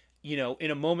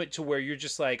 in a moment to where you're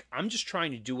just like, I'm just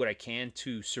trying to do what I can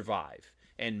to survive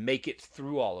and make it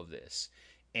through all of this.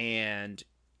 And,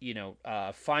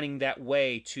 finding that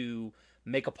way to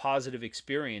make a positive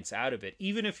experience out of it,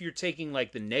 even if you're taking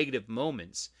like the negative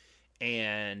moments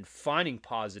and finding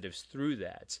positives through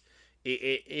that,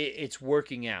 it's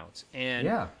working out. And,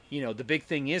 the big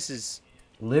thing is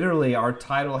literally our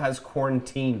title has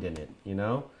quarantined in it,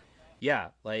 Yeah,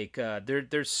 like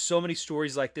there's so many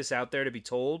stories like this out there to be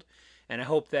told, and I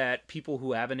hope that people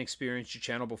who haven't experienced your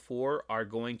channel before are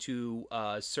going to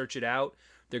search it out.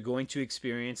 They're going to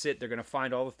experience it. They're going to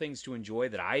find all the things to enjoy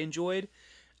that I enjoyed,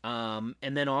 and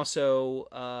then also,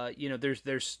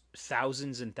 there's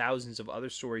thousands and thousands of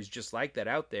other stories just like that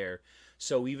out there.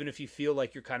 So even if you feel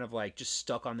like you're kind of like just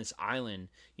stuck on this island,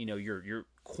 you're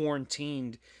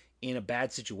quarantined in a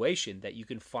bad situation, that you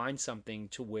can find something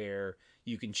to where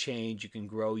you can change, you can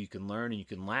grow, you can learn, and you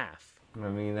can laugh. I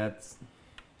mean, that's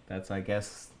I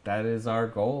guess that is our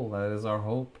goal. That is our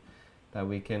hope, that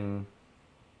we can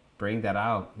bring that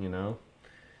out. I don't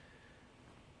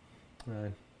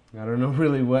know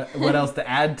really what else to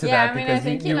add to that, because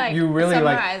you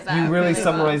really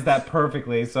summarized that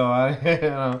perfectly. So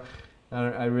I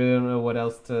really don't know what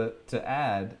else to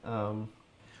add.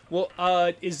 Well,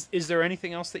 is there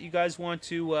anything else that you guys want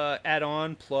to add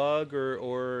on, plug,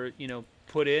 or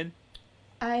put in?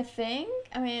 I think,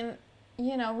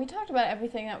 we talked about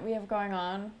everything that we have going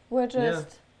on. We're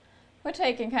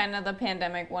taking kind of the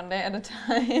pandemic one day at a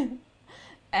time,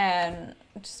 and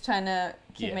just trying to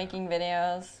keep making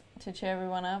videos to cheer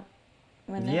everyone up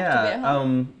when they have to be at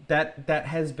home. That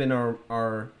has been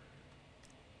our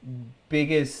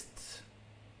biggest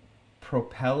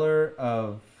propeller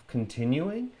of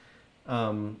continuing.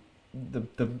 The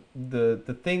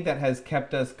thing that has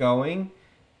kept us going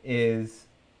is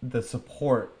the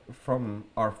support from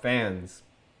our fans.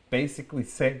 Basically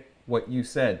say what you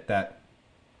said, that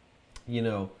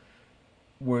we're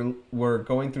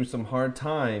going through some hard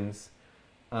times,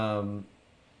 and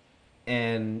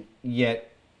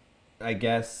yet I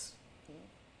guess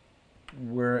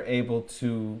we're able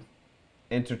to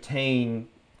entertain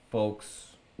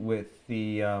folks with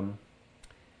the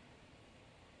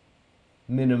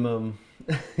minimum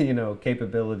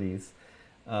capabilities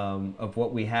of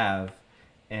what we have,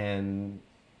 and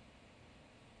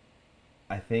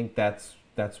I think that's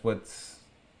what's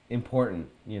important,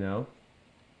 you know.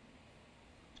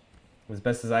 As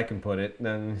best as I can put it,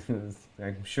 then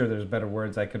I'm sure there's better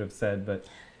words I could have said, but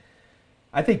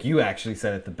I think you actually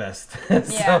said it the best.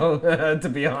 So, to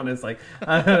be honest, like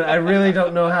I really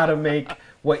don't know how to make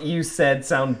what you said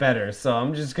sound better. So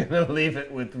I'm just gonna leave it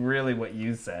with really what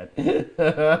you said.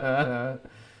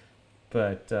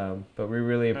 But we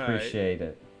really appreciate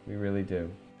it. We really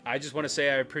do. I just want to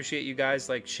say I appreciate you guys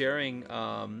like sharing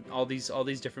all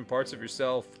these different parts of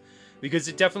yourself, because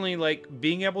it definitely, like,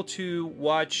 being able to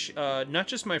watch not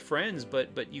just my friends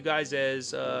but you guys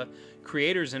as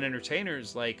creators and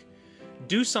entertainers, like,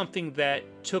 do something that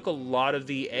took a lot of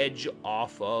the edge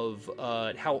off of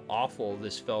how awful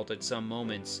this felt at some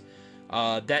moments.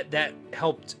 That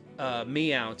helped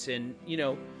me out, and you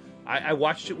know, I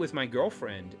watched it with my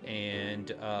girlfriend,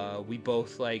 and we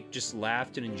both like just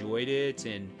laughed and enjoyed it.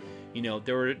 And you know,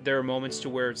 there were moments to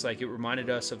where it's like it reminded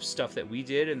us of stuff that we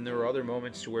did, and there were other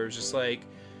moments to where it's just like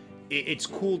it's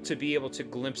cool to be able to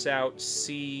glimpse out,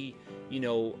 see, you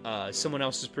know, someone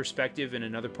else's perspective in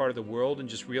another part of the world, and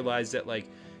just realize that, like,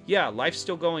 yeah, life's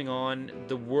still going on.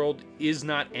 The world is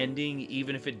not ending,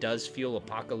 even if it does feel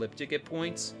apocalyptic at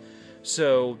points.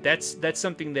 So that's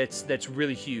something that's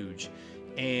really huge.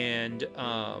 And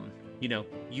you know,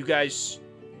 you guys,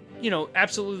 you know,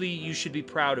 absolutely you should be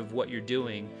proud of what you're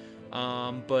doing.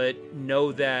 But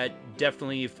know that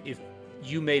definitely if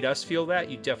you made us feel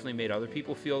that, you definitely made other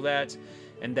people feel that.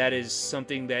 And that is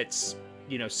something that's,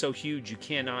 you know, so huge you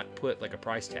cannot put like a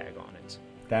price tag on it.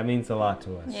 That means a lot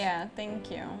to us. Yeah, thank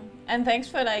you. And thanks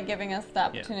for like giving us the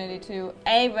opportunity to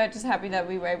we're just happy that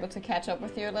we were able to catch up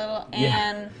with you a little,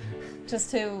 and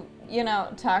just to, you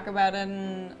know, talk about it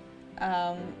and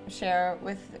share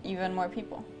with even more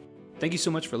people. Thank you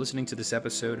so much for listening to this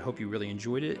episode. Hope you really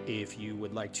enjoyed it. If you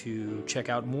would like to check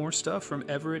out more stuff from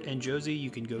Everett and Josie,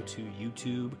 you can go to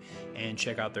YouTube and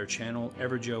check out their channel,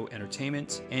 Everjoe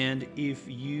Entertainment. And if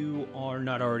you are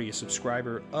not already a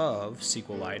subscriber of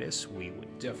Sequelitis, we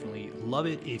would definitely love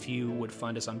it if you would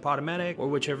find us on Podomatic or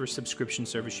whichever subscription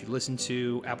service you listen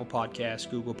to, Apple Podcasts,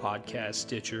 Google Podcasts,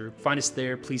 Stitcher. Find us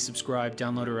there. Please subscribe,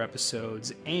 download our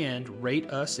episodes, and rate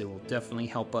us. It will definitely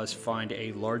help us find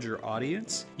a larger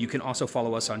audience. You can also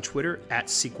follow us on Twitter at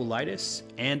Sequelitis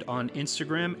and on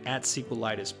Instagram at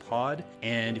SequelitispOd.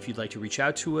 And if you'd like to reach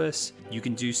out to us, you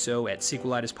can do so at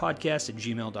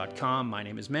sequelitispodcast@gmail.com. My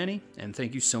name is Manny, and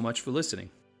thank you so much for listening.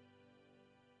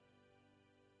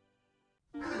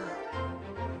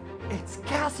 It's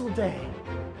Castle Day.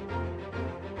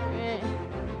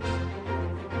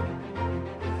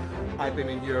 I've been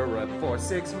in Europe for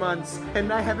 6 months,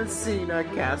 and I haven't seen a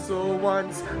castle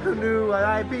once. Who knew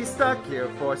I'd be stuck here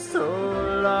for so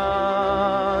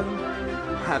long?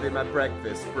 Having my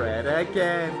breakfast spread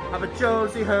again. I'm a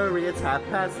Josie, hurry, it's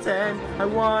 10:30. I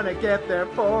wanna get there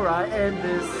before I end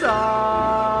this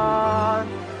song.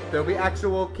 There'll be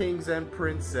actual kings and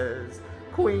princes,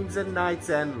 queens and knights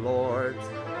and lords.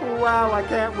 Wow, I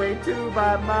can't wait to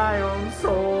buy my own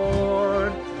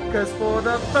sword. 'Cause for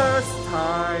the first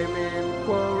time in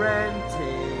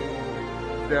quarantine,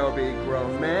 there'll be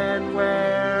grown men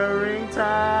wearing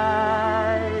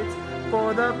tights.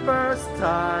 For the first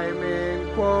time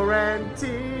in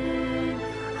quarantine,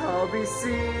 I'll be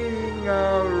seeing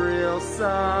a real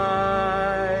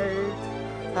sight.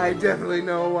 I definitely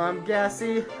know I'm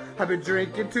gassy. I've been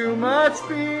drinking too much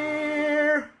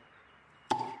beer.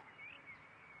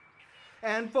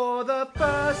 And for the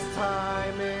first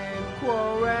time in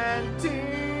quarantine,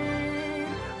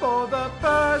 for the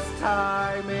first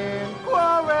time in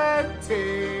quarantine,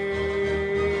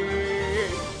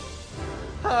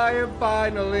 I am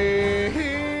finally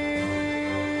here.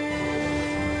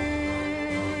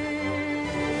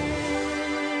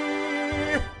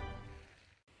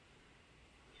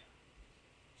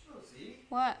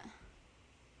 What?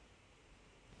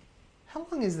 How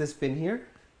long has this been here?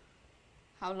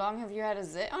 How long have you had a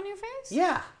zit on your face?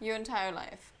 Yeah. Your entire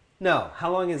life. No,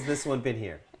 how long has this one been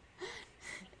here?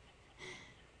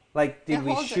 Like, did It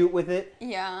we holds shoot with it?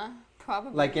 Yeah,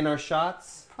 probably. Like in our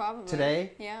shots? Probably.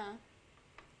 Today? Yeah.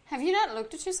 Have you not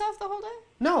looked at yourself the whole day?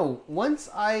 No, once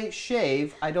I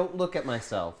shave, I don't look at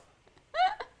myself.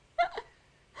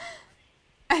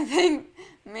 I think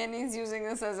Manny's using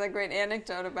this as a great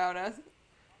anecdote about us.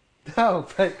 No,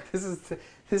 but this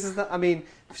is the, I mean,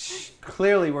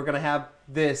 clearly we're going to have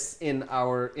this in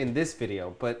this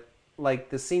video, but like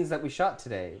the scenes that we shot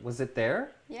today, was it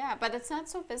there? Yeah, but it's not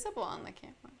so visible on the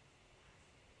camera.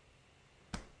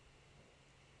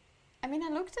 I mean, I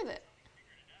looked at it.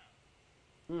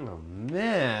 Oh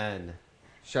man.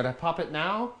 Should I pop it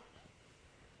now?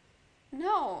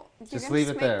 No. Just leave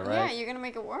it there, right? Yeah, you're gonna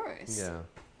make it worse. Yeah.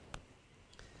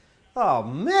 Oh,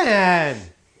 man!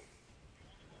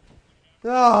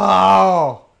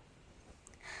 Oh!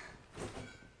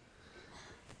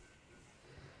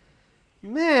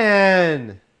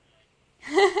 Man!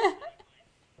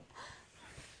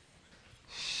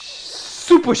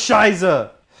 Super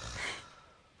Scheiße!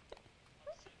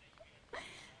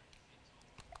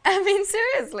 I mean,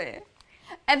 seriously.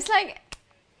 It's like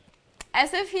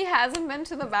as if he hasn't been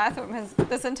to the bathroom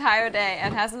this entire day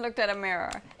and hasn't looked at a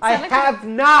mirror. I have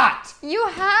not! You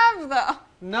have, though.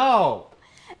 No!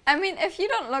 I mean, if you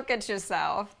don't look at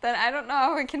yourself, then I don't know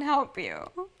how we can help you.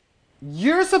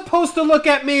 You're supposed to look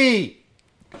at me!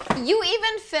 You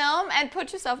even film and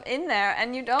put yourself in there,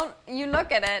 and you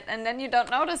look at it, and then you don't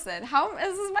notice it. How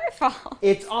is this my fault?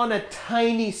 It's on a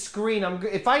tiny screen.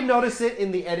 If I notice it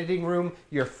in the editing room,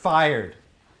 you're fired.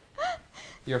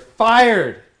 You're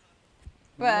fired!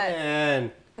 But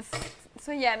Man.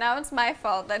 so yeah, now it's my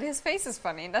fault that his face is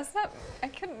funny. I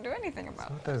couldn't do anything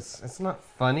about it. It's not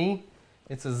funny.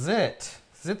 It's a zit.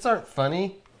 Zits aren't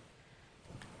funny.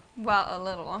 Well, a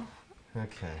little.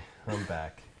 Okay, I'm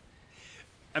back.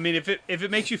 I mean, if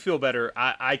it makes you feel better,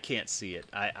 I can't see it.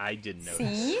 I didn't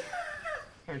notice. See?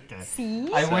 Okay.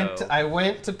 See? I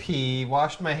went to pee,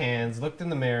 washed my hands, looked in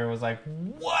the mirror, was like,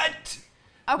 what?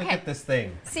 Okay. Look at this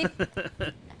thing. See?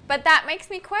 But that makes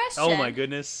me question. Oh my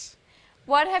goodness.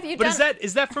 What have you done? But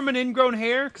is that from an ingrown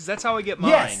hair? Because that's how I get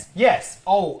mine. Yes.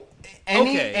 Oh,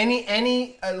 Okay.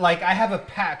 any like I have a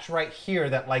patch right here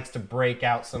that likes to break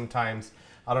out sometimes.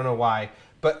 I don't know why.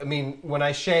 But I mean, when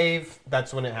I shave,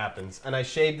 that's when it happens. And I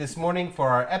shaved this morning for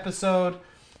our episode,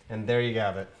 and there you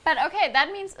have it. But okay,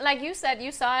 that means, like you said,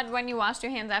 you saw it when you washed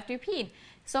your hands after you peed.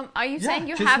 So are you saying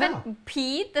you just haven't now.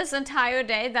 peed this entire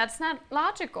day? That's not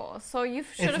logical. So you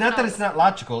should have It's not that it's not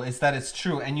logical, it's that it's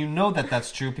true. And you know that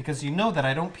that's true because you know that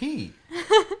I don't pee.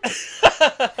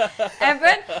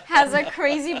 Everett has a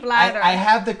crazy bladder. I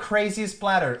have the craziest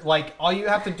bladder. Like, all you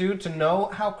have to do to know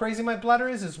how crazy my bladder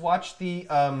is watch the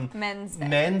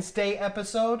Men's Day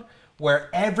episode where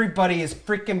everybody is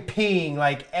freaking peeing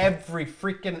like every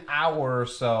freaking hour or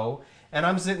so. And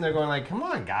I'm sitting there going like, come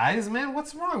on, guys, man,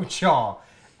 what's wrong with y'all?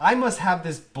 I must have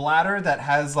this bladder that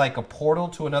has like a portal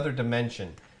to another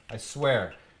dimension. I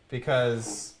swear.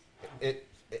 Because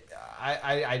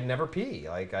I never pee.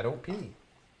 Like, I don't pee.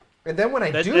 And then when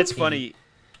I do that's pee, funny.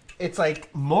 it's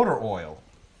like motor oil.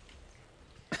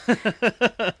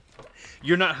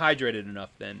 You're not hydrated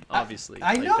enough then, obviously.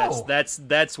 I know.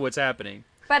 That's what's happening.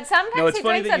 But sometimes No, it's he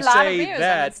funny drinks that a you lot of say beers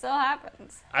that. and it still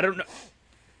happens. I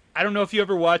don't know if you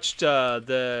ever watched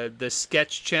the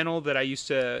sketch channel that I used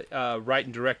to write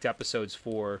and direct episodes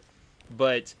for,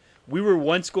 but we were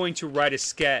once going to write a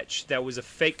sketch that was a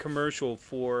fake commercial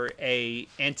for a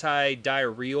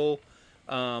anti-diarrheal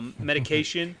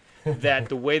medication. That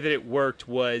the way that it worked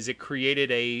was it created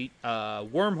a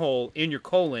wormhole in your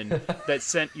colon that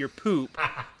sent your poop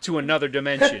to another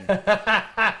dimension.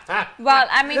 Well,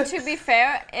 I mean, to be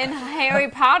fair, in Harry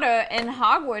Potter, in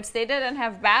Hogwarts, they didn't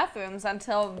have bathrooms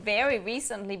until very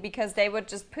recently because they would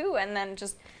just poo and then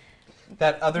just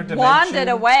That other dimension. wandered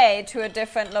away to a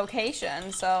different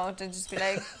location. So to just be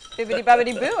like bibbidi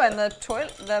bobbidi boo, and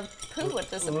the poo would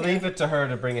disappear. Leave it to her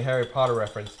to bring a Harry Potter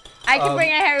reference. I can bring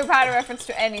a Harry Potter reference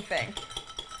to anything.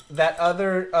 That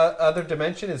other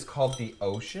dimension is called the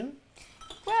ocean.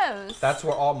 Gross. That's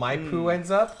where all my poo ends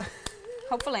up.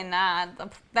 Hopefully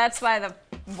not. That's why the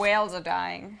whales are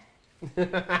dying.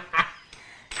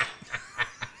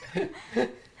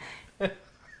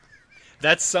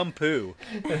 That's some poo.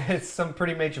 It's some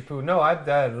pretty major poo. No,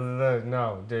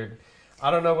 no, dude. I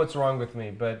don't know what's wrong with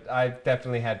me, but I've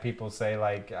definitely had people say,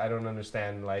 like, I don't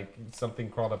understand, like,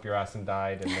 something crawled up your ass and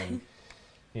died, and then,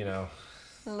 you know.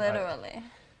 Literally.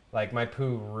 Like, my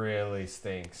poo really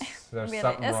stinks. There's Really.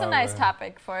 something It's wrong a nice with it.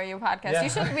 topic for your podcast. Yeah. You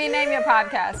should rename your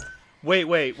podcast.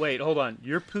 Wait, hold on.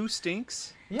 Your poo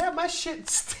stinks? Yeah, my shit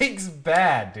stinks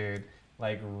bad, dude.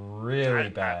 Like, really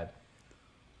bad.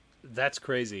 That's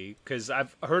crazy, because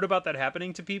I've heard about that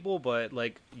happening to people, but,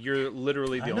 like, you're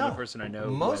literally the only person I know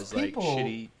who has, like,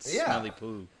 shitty, smelly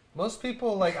poo. Most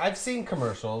people, like, I've seen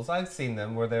commercials. I've seen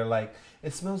them where they're like,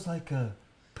 it smells like a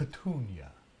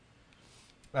petunia.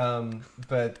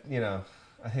 But, you know,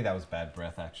 I think that was bad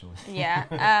breath, actually.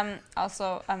 Yeah.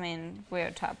 Also, I mean,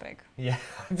 weird topic. Yeah,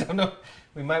 I don't know.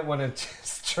 We might want to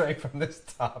stray from this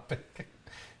topic.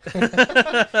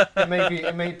 It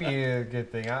may be a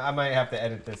good thing. I might have to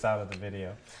edit this out of the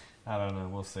video. I don't know.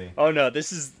 We'll see. Oh no,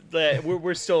 this is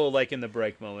we're still like in the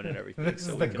break moment and everything. This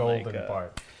so is we the can, golden like,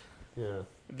 part. Yeah.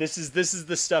 This is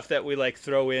the stuff that we like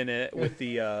throw in it with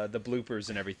the bloopers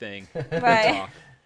and everything. Right. Talk.